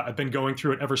 And I've been going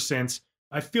through it ever since.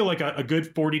 I feel like a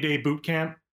good 40-day boot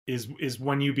camp is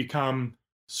when you become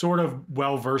sort of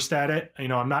well-versed at it.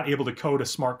 I'm not able to code a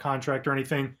smart contract or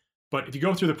anything, but if you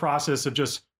go through the process of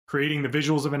just creating the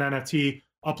visuals of an NFT,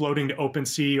 uploading to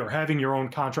OpenSea, or having your own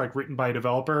contract written by a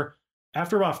developer,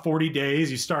 after about 40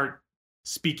 days, you start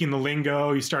speaking the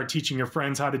lingo, you start teaching your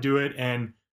friends how to do it,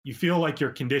 and you feel like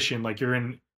you're conditioned, like you're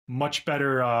in much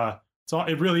better,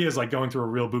 it really is like going through a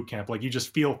real boot camp. Like you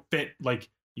just feel fit, like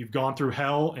you've gone through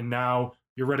hell and now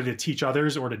you're ready to teach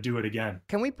others or to do it again.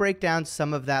 Can we break down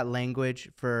some of that language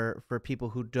for people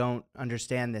who don't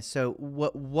understand this? So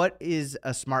what is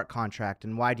a smart contract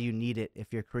and why do you need it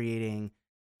if you're creating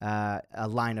a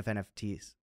line of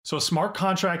NFTs? So a smart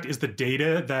contract is the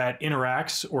data that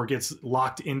interacts or gets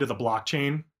locked into the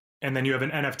blockchain. And then you have an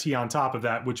NFT on top of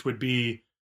that, which would be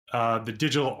the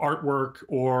digital artwork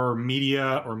or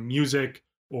media or music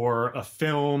or a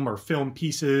film or film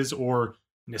pieces or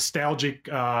nostalgic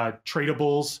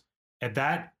tradables. And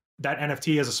that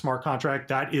NFT as a smart contract,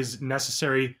 that is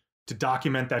necessary to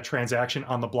document that transaction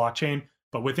on the blockchain.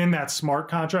 But within that smart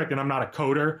contract, and I'm not a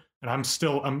coder, and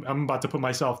I'm about to put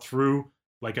myself through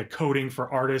like a coding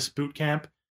for artists boot camp.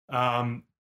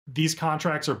 These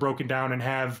contracts are broken down and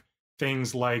have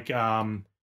things like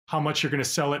how much you're going to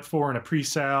sell it for in a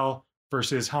pre-sale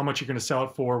versus how much you're going to sell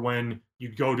it for when you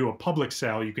go to a public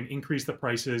sale. You can increase the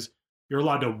prices. You're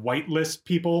allowed to whitelist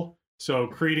people. So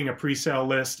creating a pre-sale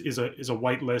list is a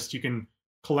whitelist. You can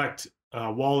collect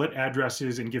wallet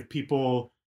addresses and give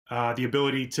people the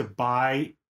ability to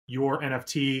buy your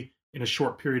NFT in a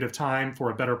short period of time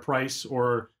for a better price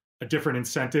or a different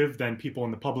incentive than people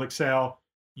in the public sale.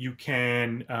 You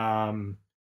can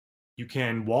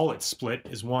wallet split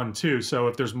is one too. So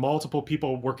if there's multiple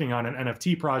people working on an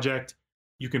NFT project,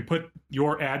 you can put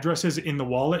your addresses in the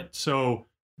wallet. So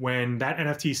when that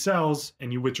NFT sells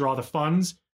and you withdraw the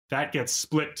funds, that gets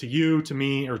split to you, to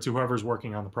me, or to whoever's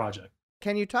working on the project.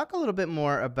 Can you talk a little bit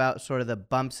more about sort of the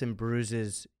bumps and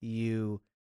bruises you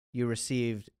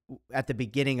received at the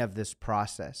beginning of this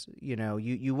process? You know,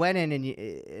 you went in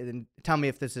and tell me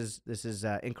if this is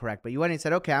incorrect, but you went in and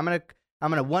said, okay, I'm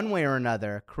gonna one way or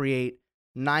another create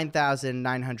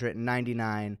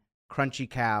 9,999 Crunchy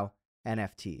Cow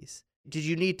NFTs. Did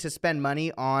you need to spend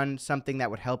money on something that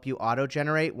would help you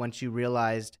auto-generate once you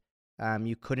realized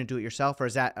you couldn't do it yourself, or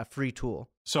is that a free tool?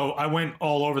 So I went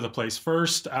all over the place.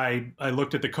 First, I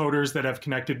looked at the coders that have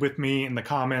connected with me in the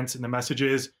comments and the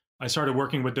messages. I started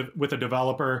working with a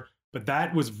developer, but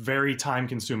that was very time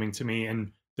consuming to me.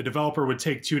 And the developer would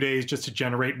take 2 days just to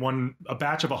generate a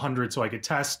batch of 100 so I could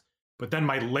test. But then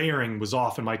my layering was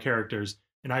off in my characters,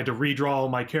 and I had to redraw all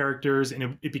my characters,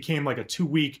 and it became like a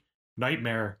 2-week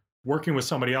nightmare working with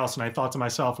somebody else. And I thought to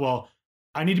myself, well,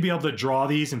 I need to be able to draw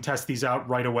these and test these out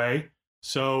right away.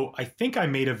 So I think I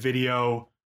made a video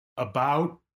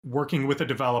about working with a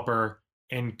developer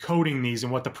and coding these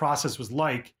and what the process was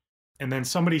like. And then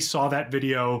somebody saw that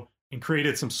video and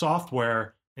created some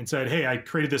software and said, hey, I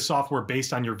created this software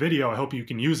based on your video. I hope you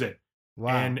can use it.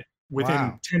 Wow. And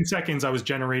within 10 seconds, I was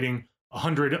generating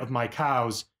 100 of my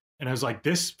cows. And I was like,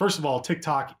 first of all,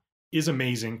 TikTok is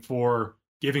amazing for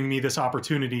giving me this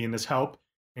opportunity and this help.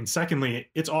 And secondly,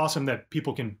 it's awesome that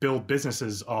people can build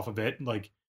businesses off of it.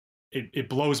 Like it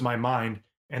blows my mind.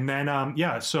 And then,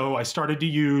 so I started to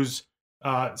use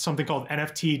something called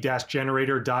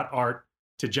NFT-generator.art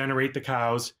to generate the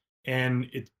cows. And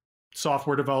it's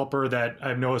software developer that I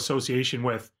have no association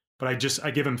with, but I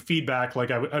give him feedback.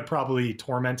 Like I'd probably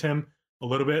torment him a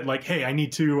little bit. Like, hey, I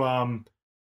need to, I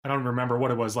don't remember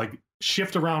what it was, like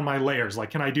shift around my layers.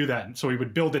 Like, can I do that? And so he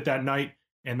would build it that night.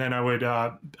 And then I would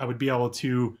be able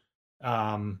to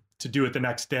do it the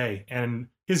next day. And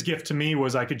his gift to me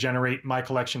was I could generate my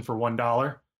collection for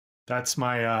 $1. That's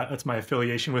my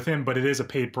affiliation with him, but it is a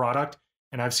paid product.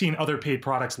 And I've seen other paid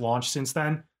products launch since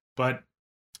then, but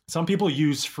some people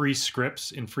use free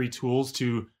scripts and free tools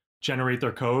to generate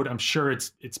their code. I'm sure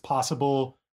it's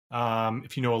possible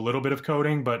if you know a little bit of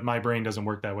coding, but my brain doesn't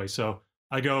work that way. So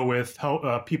I go with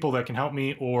people that can help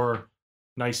me or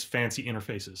nice fancy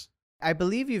interfaces. I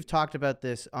believe you've talked about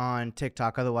this on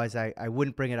TikTok. Otherwise, I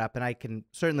wouldn't bring it up, and I can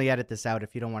certainly edit this out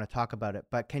if you don't want to talk about it.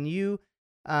 But can you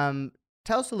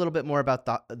tell us a little bit more about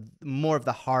more of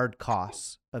the hard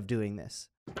costs of doing this?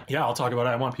 Yeah, I'll talk about it.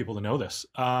 I want people to know this.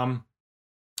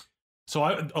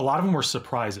 So a lot of them were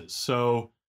surprises.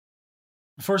 So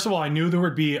first of all, I knew there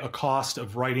would be a cost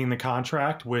of writing the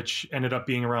contract, which ended up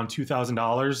being around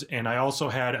 $2,000. And I also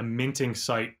had a minting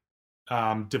site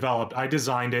developed. I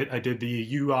designed it. I did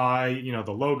the UI,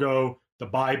 the logo, the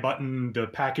buy button, the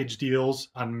package deals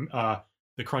on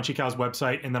the Crunchy Cows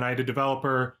website. And then I had a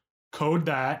developer code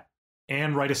that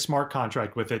and write a smart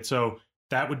contract with it. So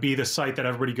that would be the site that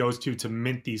everybody goes to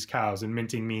mint these cows. And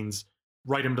minting means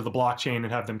write them to the blockchain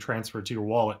and have them transferred to your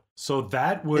wallet. So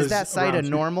that was... Is that site a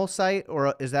normal site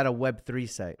or is that a Web3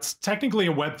 site? It's technically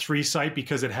a Web3 site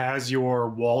because it has your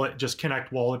wallet, just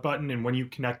connect wallet button. And when you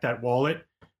connect that wallet,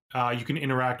 you can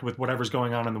interact with whatever's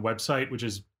going on the website, which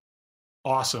is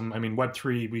awesome. I mean,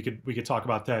 Web3, we could talk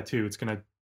about that too.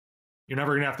 You're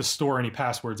never gonna have to store any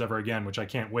passwords ever again, which I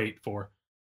can't wait for.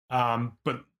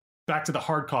 But back to the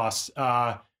hard costs.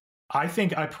 I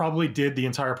think I probably did the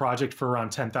entire project for around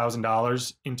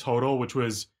 $10,000 in total, which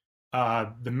was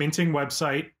the minting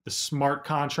website, the smart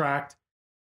contract,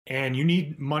 and you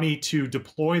need money to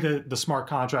deploy the smart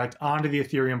contract onto the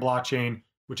Ethereum blockchain,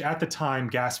 which at the time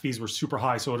gas fees were super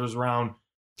high. So it was around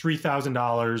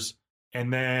 $3,000.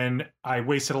 And then I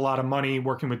wasted a lot of money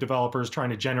working with developers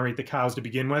trying to generate the cows to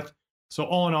begin with. So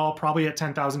all in all, probably at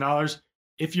 $10,000.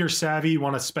 If you're savvy, you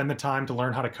want to spend the time to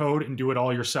learn how to code and do it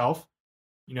all yourself,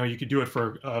 you could do it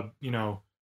for,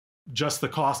 just the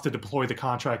cost to deploy the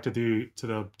contract to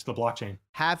the blockchain.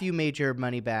 Have you made your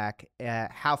money back?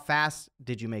 How fast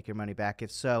did you make your money back,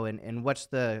 if so? And what's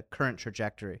the current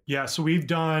trajectory? Yeah, so we've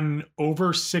done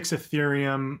over 6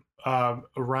 Ethereum,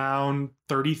 around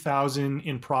 30,000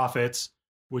 in profits,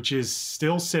 which is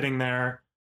still sitting there.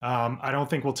 I don't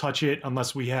think we'll touch it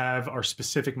unless we have our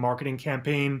specific marketing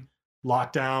campaign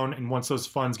locked down. And once those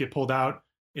funds get pulled out,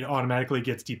 it automatically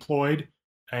gets deployed.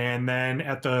 And then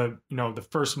at the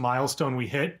first milestone we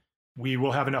hit, we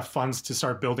will have enough funds to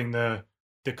start building the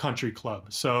country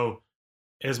club. So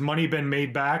has money been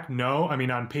made back? No. I mean,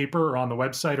 on paper or on the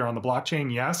website or on the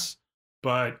blockchain, yes.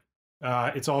 But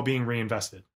it's all being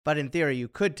reinvested. But in theory, you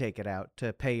could take it out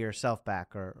to pay yourself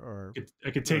back or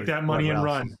I could take that money and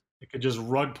run. I could just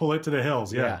rug pull it to the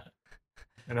hills. Yeah.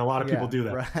 And a lot of people Yeah. do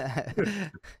that.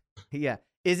 Right. Yeah.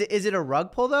 Is it a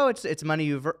rug pull though? It's money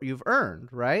you've earned,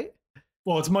 right?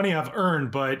 Well, it's money I've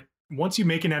earned, but once you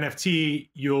make an NFT,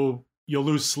 you'll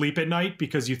lose sleep at night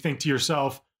because you think to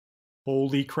yourself,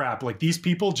 holy crap, like these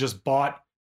people just bought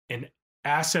an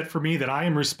asset for me that I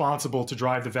am responsible to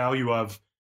drive the value of,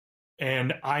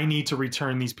 and I need to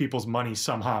return these people's money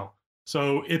somehow.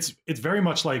 So it's very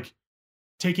much like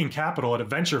taking capital at a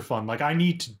venture fund. Like I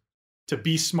need to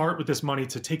be smart with this money,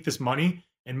 to take this money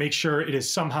and make sure it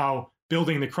is somehow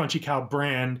building the Crunchy Cow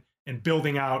brand and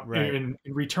building out Right. and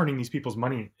returning these people's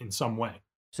money in some way.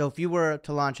 So if you were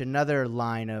to launch another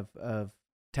line of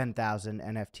 10,000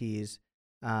 NFTs,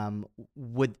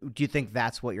 do you think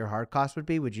that's what your hard cost would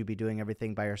be? Would you be doing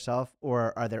everything by yourself,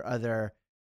 or are there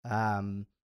um,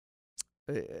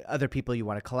 other people you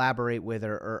want to collaborate with,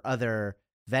 or other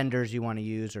vendors you want to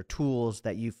use, or tools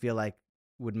that you feel like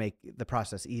would make the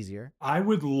process easier? I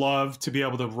would love to be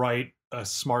able to write a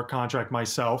smart contract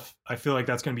myself. I feel like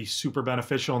that's going to be super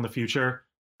beneficial in the future.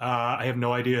 I have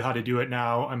no idea how to do it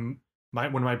now.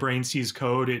 When my brain sees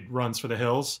code, it runs for the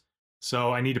hills.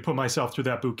 So I need to put myself through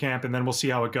that boot camp, and then we'll see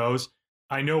how it goes.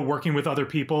 I know working with other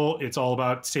people, it's all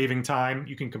about saving time.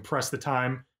 You can compress the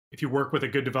time. If you work with a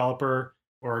good developer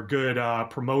or a good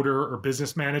promoter or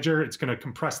business manager, it's going to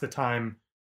compress the time,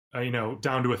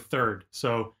 down to a third.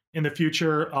 So in the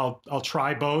future, I'll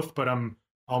try both, but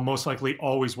I'll most likely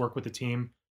always work with the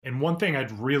team. And one thing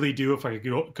I'd really do if I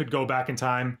could go back in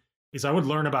time is I would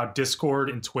learn about Discord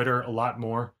and Twitter a lot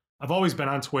more. I've always been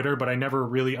on Twitter, but I never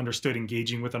really understood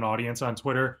engaging with an audience on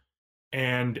Twitter.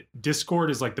 And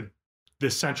Discord is like the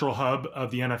central hub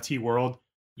of the NFT world.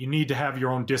 You need to have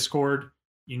your own Discord.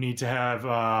 You need to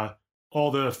have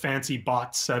all the fancy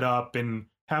bots set up and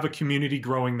have a community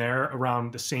growing there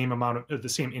around the same amount of the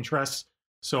same interests.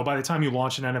 So by the time you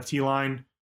launch an NFT line,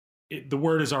 the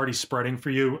word is already spreading for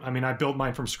you. I mean, I built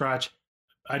mine from scratch.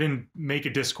 I didn't make a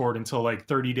Discord until like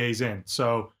 30 days in.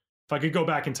 So if I could go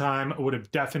back in time, I would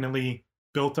have definitely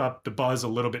built up the buzz a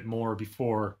little bit more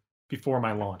before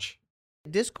my launch.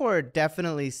 Discord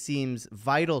definitely seems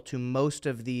vital to most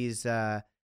of these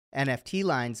NFT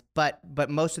lines, but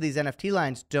most of these NFT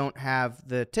lines don't have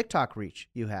the TikTok reach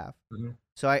you have. Mm-hmm.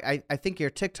 So I think your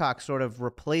TikTok sort of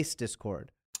replaced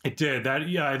Discord. It did that.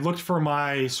 Yeah, I looked for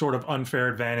my sort of unfair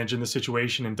advantage in the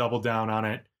situation and doubled down on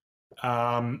it.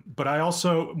 But I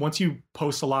also, once you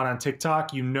post a lot on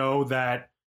TikTok, you know that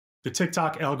the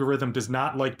TikTok algorithm does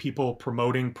not like people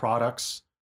promoting products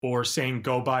or saying,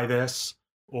 go buy this,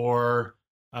 or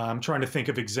I'm trying to think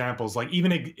of examples, like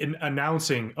even in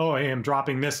announcing, oh, hey, I'm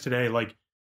dropping this today. Like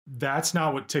that's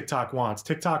not what TikTok wants.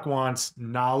 TikTok wants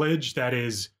knowledge that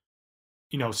is,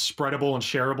 spreadable and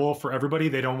shareable for everybody.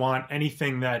 They don't want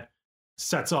anything that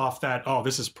sets off that, oh,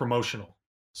 this is promotional.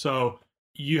 So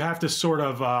you have to sort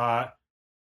of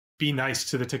be nice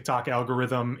to the TikTok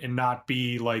algorithm and not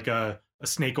be like a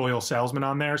snake oil salesman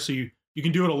on there. So you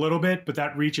can do it a little bit, but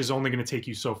that reach is only going to take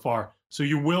you so far. So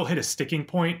you will hit a sticking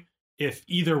point if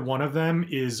either one of them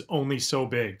is only so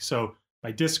big. So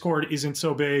my Discord isn't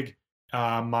so big.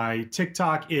 My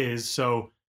TikTok is.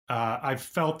 So I've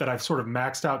felt that I've sort of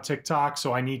maxed out TikTok.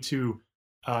 So I need to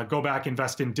go back,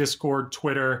 invest in Discord,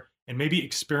 Twitter, and maybe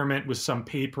experiment with some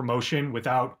paid promotion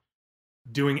without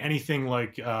doing anything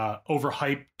like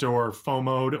overhyped or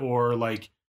FOMO'd or like,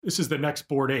 this is the next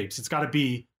Bored Apes. It's got to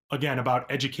be, again, about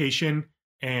education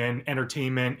and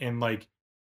entertainment and like,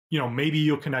 maybe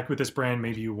you'll connect with this brand,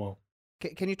 maybe you won't.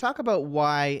 Can you talk about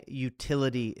why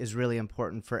utility is really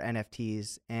important for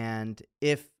NFTs and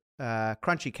if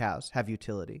Crunchy Cows have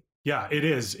utility? Yeah, it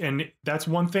is. And that's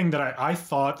one thing that I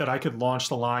thought that I could launch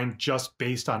the line just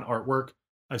based on artwork.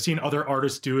 I've seen other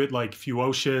artists do it like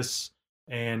Fuocious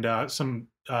and some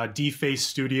D-Face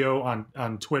Studio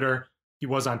on Twitter. He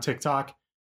was on TikTok.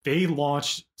 They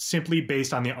launched simply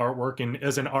based on the artwork. And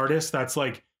as an artist, that's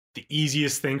like the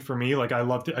easiest thing for me. Like I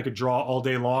loved it. I could draw all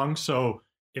day long. So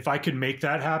if I could make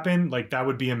that happen, like that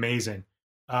would be amazing.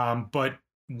 But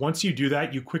once you do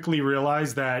that, you quickly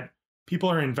realize that people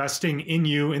are investing in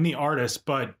you, in the artist,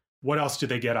 but what else do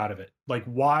they get out of it? Like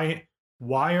why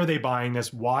are they buying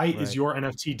this? Why is your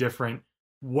NFT different?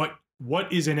 What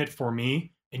is in it for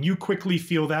me? And you quickly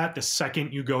feel that the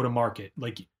second you go to market.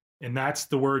 And that's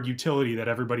the word utility that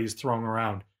everybody is throwing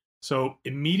around. So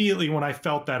immediately when I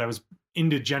felt that I was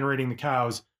into generating the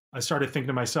cows, I started thinking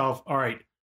to myself, all right,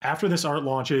 after this art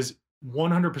launches,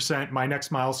 100% my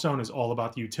next milestone is all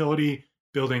about the utility,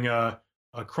 building a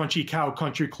Crunchy Cow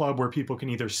country club where people can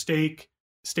either stake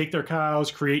their cows,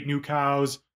 create new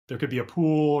cows. There could be a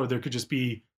pool, or there could just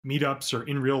be meetups or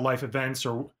in real life events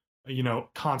or,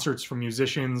 concerts from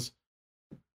musicians.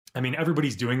 I mean,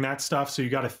 everybody's doing that stuff, so you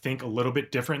got to think a little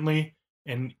bit differently.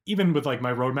 And even with like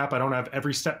my roadmap, I don't have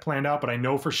every step planned out, but I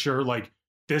know for sure like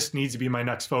this needs to be my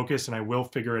next focus and I will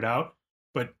figure it out.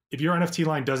 But if your NFT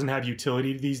line doesn't have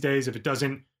utility these days, if it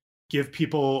doesn't give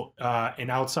people an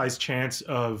outsized chance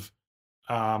of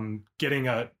getting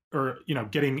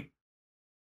getting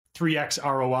 3x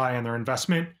ROI on their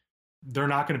investment, they're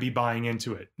not going to be buying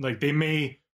into it. Like they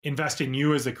may invest in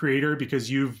you as a creator because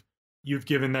you've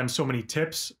given them so many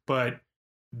tips, but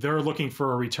they're looking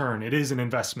for a return. It is an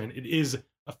investment. It is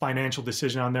a financial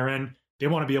decision on their end. They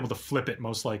want to be able to flip it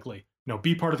most likely.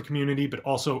 Be part of the community, but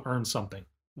also earn something.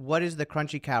 What is the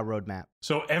Crunchy Cow roadmap?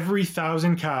 So every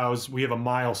 1,000 cows, we have a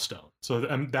milestone. So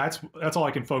that's all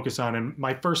I can focus on. And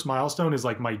my first milestone is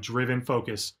like my driven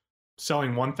focus,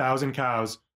 selling 1,000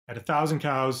 cows. At 1,000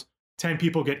 cows, 10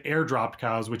 people get airdropped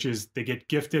cows, which is they get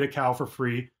gifted a cow for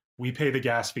free. We pay the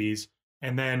gas fees.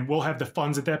 And then we'll have the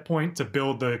funds at that point to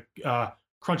build the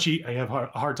Crunchy, I have a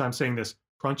hard time saying this,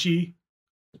 Crunchy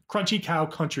Cow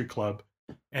Country Club,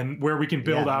 and where we can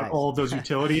build out all of those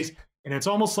utilities. And it's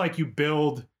almost like you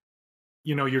build,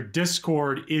 your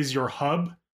Discord is your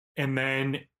hub, and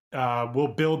then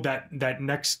we'll build that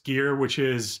next gear, which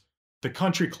is the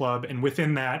Country Club. And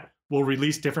within that, we'll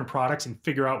release different products and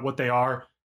figure out what they are.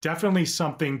 Definitely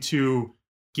something to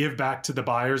give back to the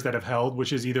buyers that have held,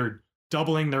 which is either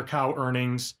doubling their cow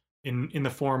earnings in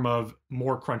the form of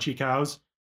more crunchy cows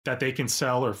that they can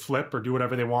sell or flip or do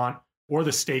whatever they want, or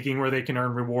the staking where they can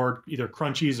earn reward, either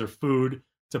crunchies or food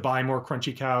to buy more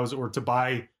crunchy cows or to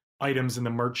buy items in the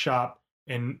merch shop.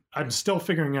 And I'm still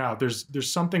figuring out, there's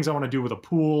some things I want to do with a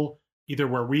pool, either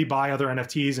where we buy other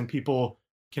NFTs and people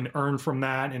can earn from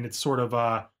that. And it's sort of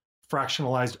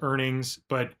fractionalized earnings.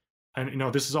 But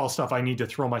this is all stuff I need to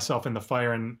throw myself in the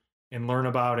fire and learn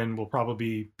about, and will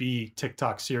probably be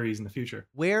TikTok series in the future.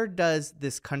 Where does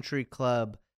this country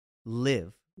club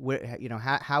live? Where,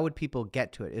 how would people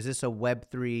get to it? Is this a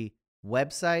Web3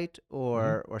 website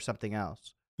or something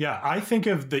else? Yeah, I think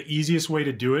of the easiest way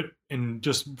to do it, and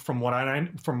just from what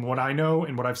I know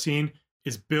and what I've seen,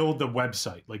 is build the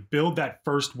website. Like build that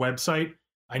first website.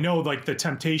 I know like the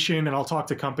temptation, and I'll talk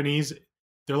to companies,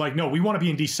 they're like, no, we want to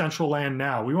be in Decentraland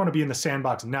now. We want to be in the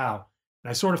sandbox now. And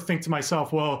I sort of think to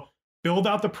myself, well, build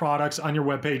out the products on your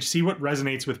webpage, see what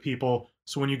resonates with people.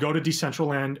 So when you go to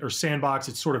Decentraland or Sandbox,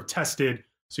 it's sort of tested.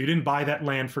 So you didn't buy that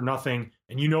land for nothing.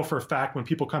 And for a fact, when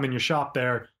people come in your shop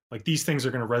there, like these things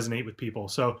are going to resonate with people.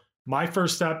 So my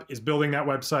first step is building that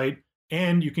website,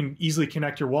 and you can easily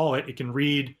connect your wallet. It can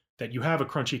read that you have a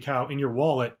Crunchy Cow in your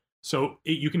wallet. So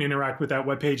you can interact with that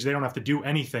webpage. They don't have to do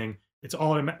anything. It's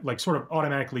all sort of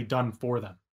automatically done for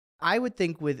them. I would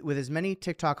think with as many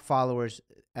TikTok followers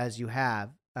as you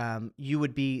have, you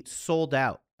would be sold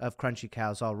out of Crunchy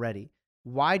Cows already.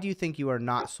 Why do you think you are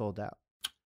not sold out?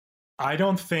 I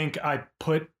don't think I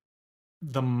put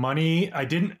the money. I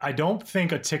don't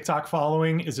think a TikTok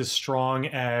following is as strong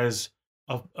as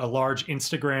a large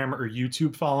Instagram or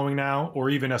YouTube following now, or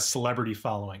even a celebrity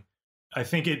following. I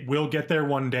think it will get there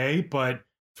one day, but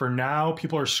for now,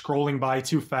 people are scrolling by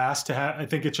too fast to have. I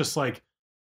think it's just like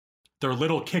their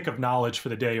little kick of knowledge for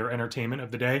the day or entertainment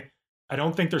of the day. I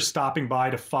don't think they're stopping by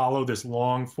to follow this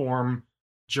long form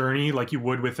journey like you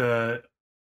would with an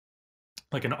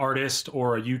artist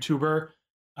or a YouTuber.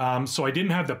 So I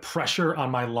didn't have the pressure on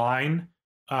my line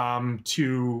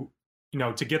to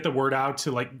get the word out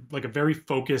to like a very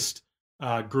focused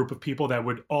group of people that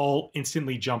would all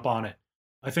instantly jump on it.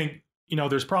 I think,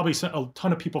 there's probably a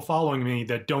ton of people following me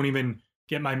that don't even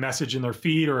get my message in their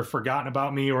feed, or have forgotten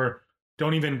about me, or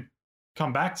don't even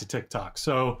come back to TikTok.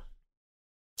 So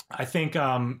I think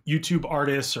YouTube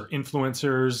artists or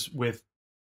influencers with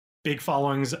big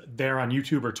followings there on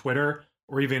YouTube or Twitter,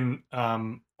 or even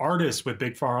artists with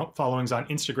big followings on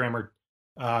Instagram or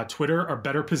Twitter, are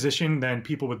better positioned than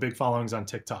people with big followings on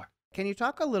TikTok. Can you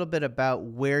talk a little bit about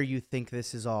where you think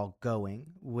this is all going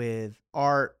with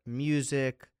art,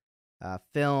 music,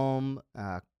 film,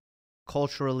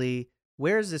 culturally?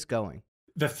 Where is this going?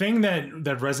 The thing that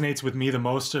resonates with me the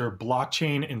most are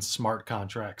blockchain and smart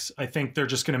contracts. I think they're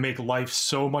just going to make life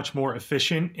so much more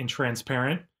efficient and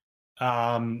transparent.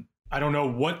 I don't know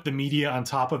what the media on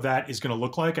top of that is going to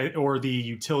look like, or the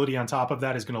utility on top of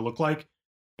that is going to look like.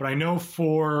 But I know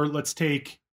let's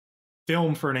take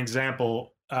film for an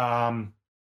example. A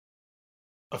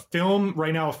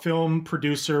film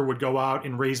producer would go out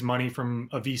and raise money from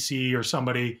a VC or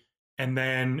somebody,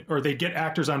 or they'd get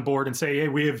actors on board and say, hey,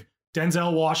 we have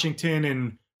Denzel Washington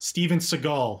and Steven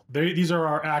Seagal. These are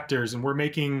our actors, and we're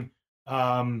making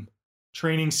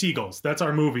Training Seagulls. That's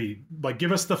our movie. Like,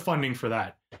 give us the funding for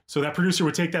that. So that producer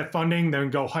would take that funding, then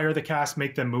go hire the cast,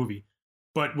 make them movie.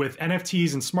 But with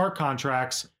NFTs and smart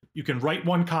contracts, you can write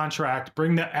one contract,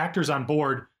 bring the actors on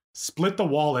board, split the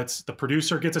wallets. The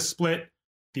producer gets a split,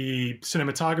 the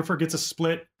cinematographer gets a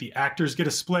split, the actors get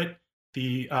a split,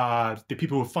 the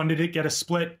people who funded it get a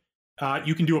split.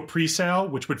 You can do a pre-sale,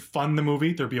 which would fund the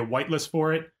movie. There'd be a whitelist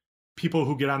for it. People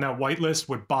who get on that whitelist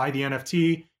would buy the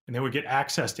NFT, and they would get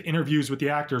access to interviews with the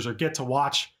actors or get to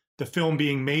watch the film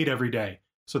being made every day.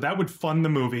 So that would fund the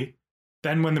movie.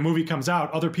 Then when the movie comes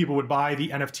out, other people would buy the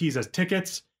NFTs as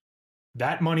tickets.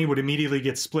 That money would immediately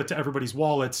get split to everybody's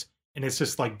wallets. And it's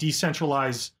just like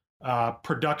decentralized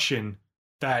production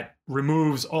that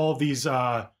removes all these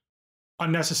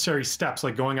unnecessary steps,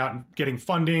 like going out and getting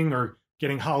funding or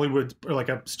getting Hollywood or like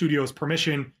a studio's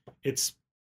permission. It's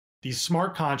these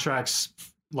smart contracts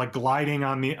like gliding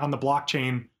on the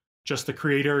blockchain, just the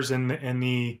creators and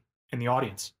the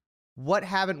audience. What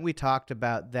haven't we talked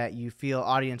about that you feel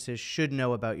audiences should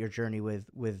know about your journey with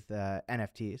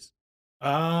NFTs?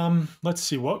 Let's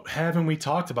see. What haven't we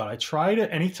talked about? I try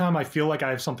to, anytime I feel like I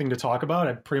have something to talk about,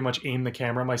 I pretty much aim the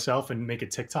camera myself and make a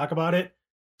TikTok about it.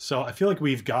 So I feel like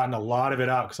we've gotten a lot of it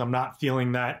out because I'm not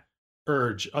feeling that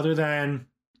urge, other than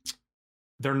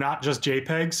they're not just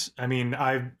JPEGs. I mean,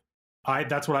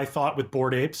 that's what I thought with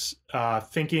Bored Apes,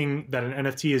 thinking that an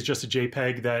NFT is just a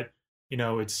JPEG that,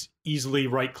 it's easily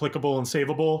right-clickable and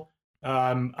savable.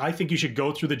 I think you should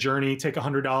go through the journey, take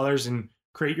 $100 and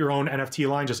create your own NFT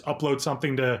line, just upload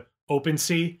something to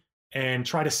OpenSea and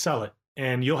try to sell it.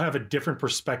 And you'll have a different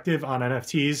perspective on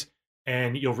NFTs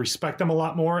and you'll respect them a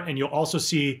lot more. And you'll also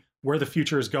see where the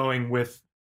future is going with,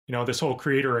 this whole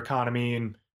creator economy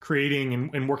and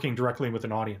creating and working directly with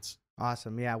an audience.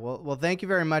 Awesome. Yeah. Well, thank you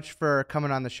very much for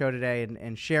coming on the show today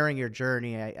and sharing your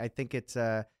journey. I think it's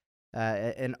an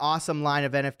awesome line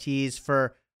of NFTs.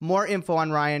 For more info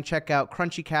on Ryan, check out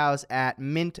Crunchy Cows at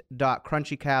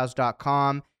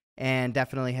mint.crunchycows.com, and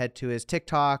definitely head to his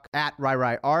TikTok at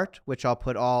RyRyArt, which I'll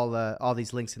put all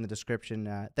these links in the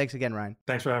description. Thanks again, Ryan.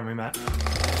 Thanks for having me, Matt.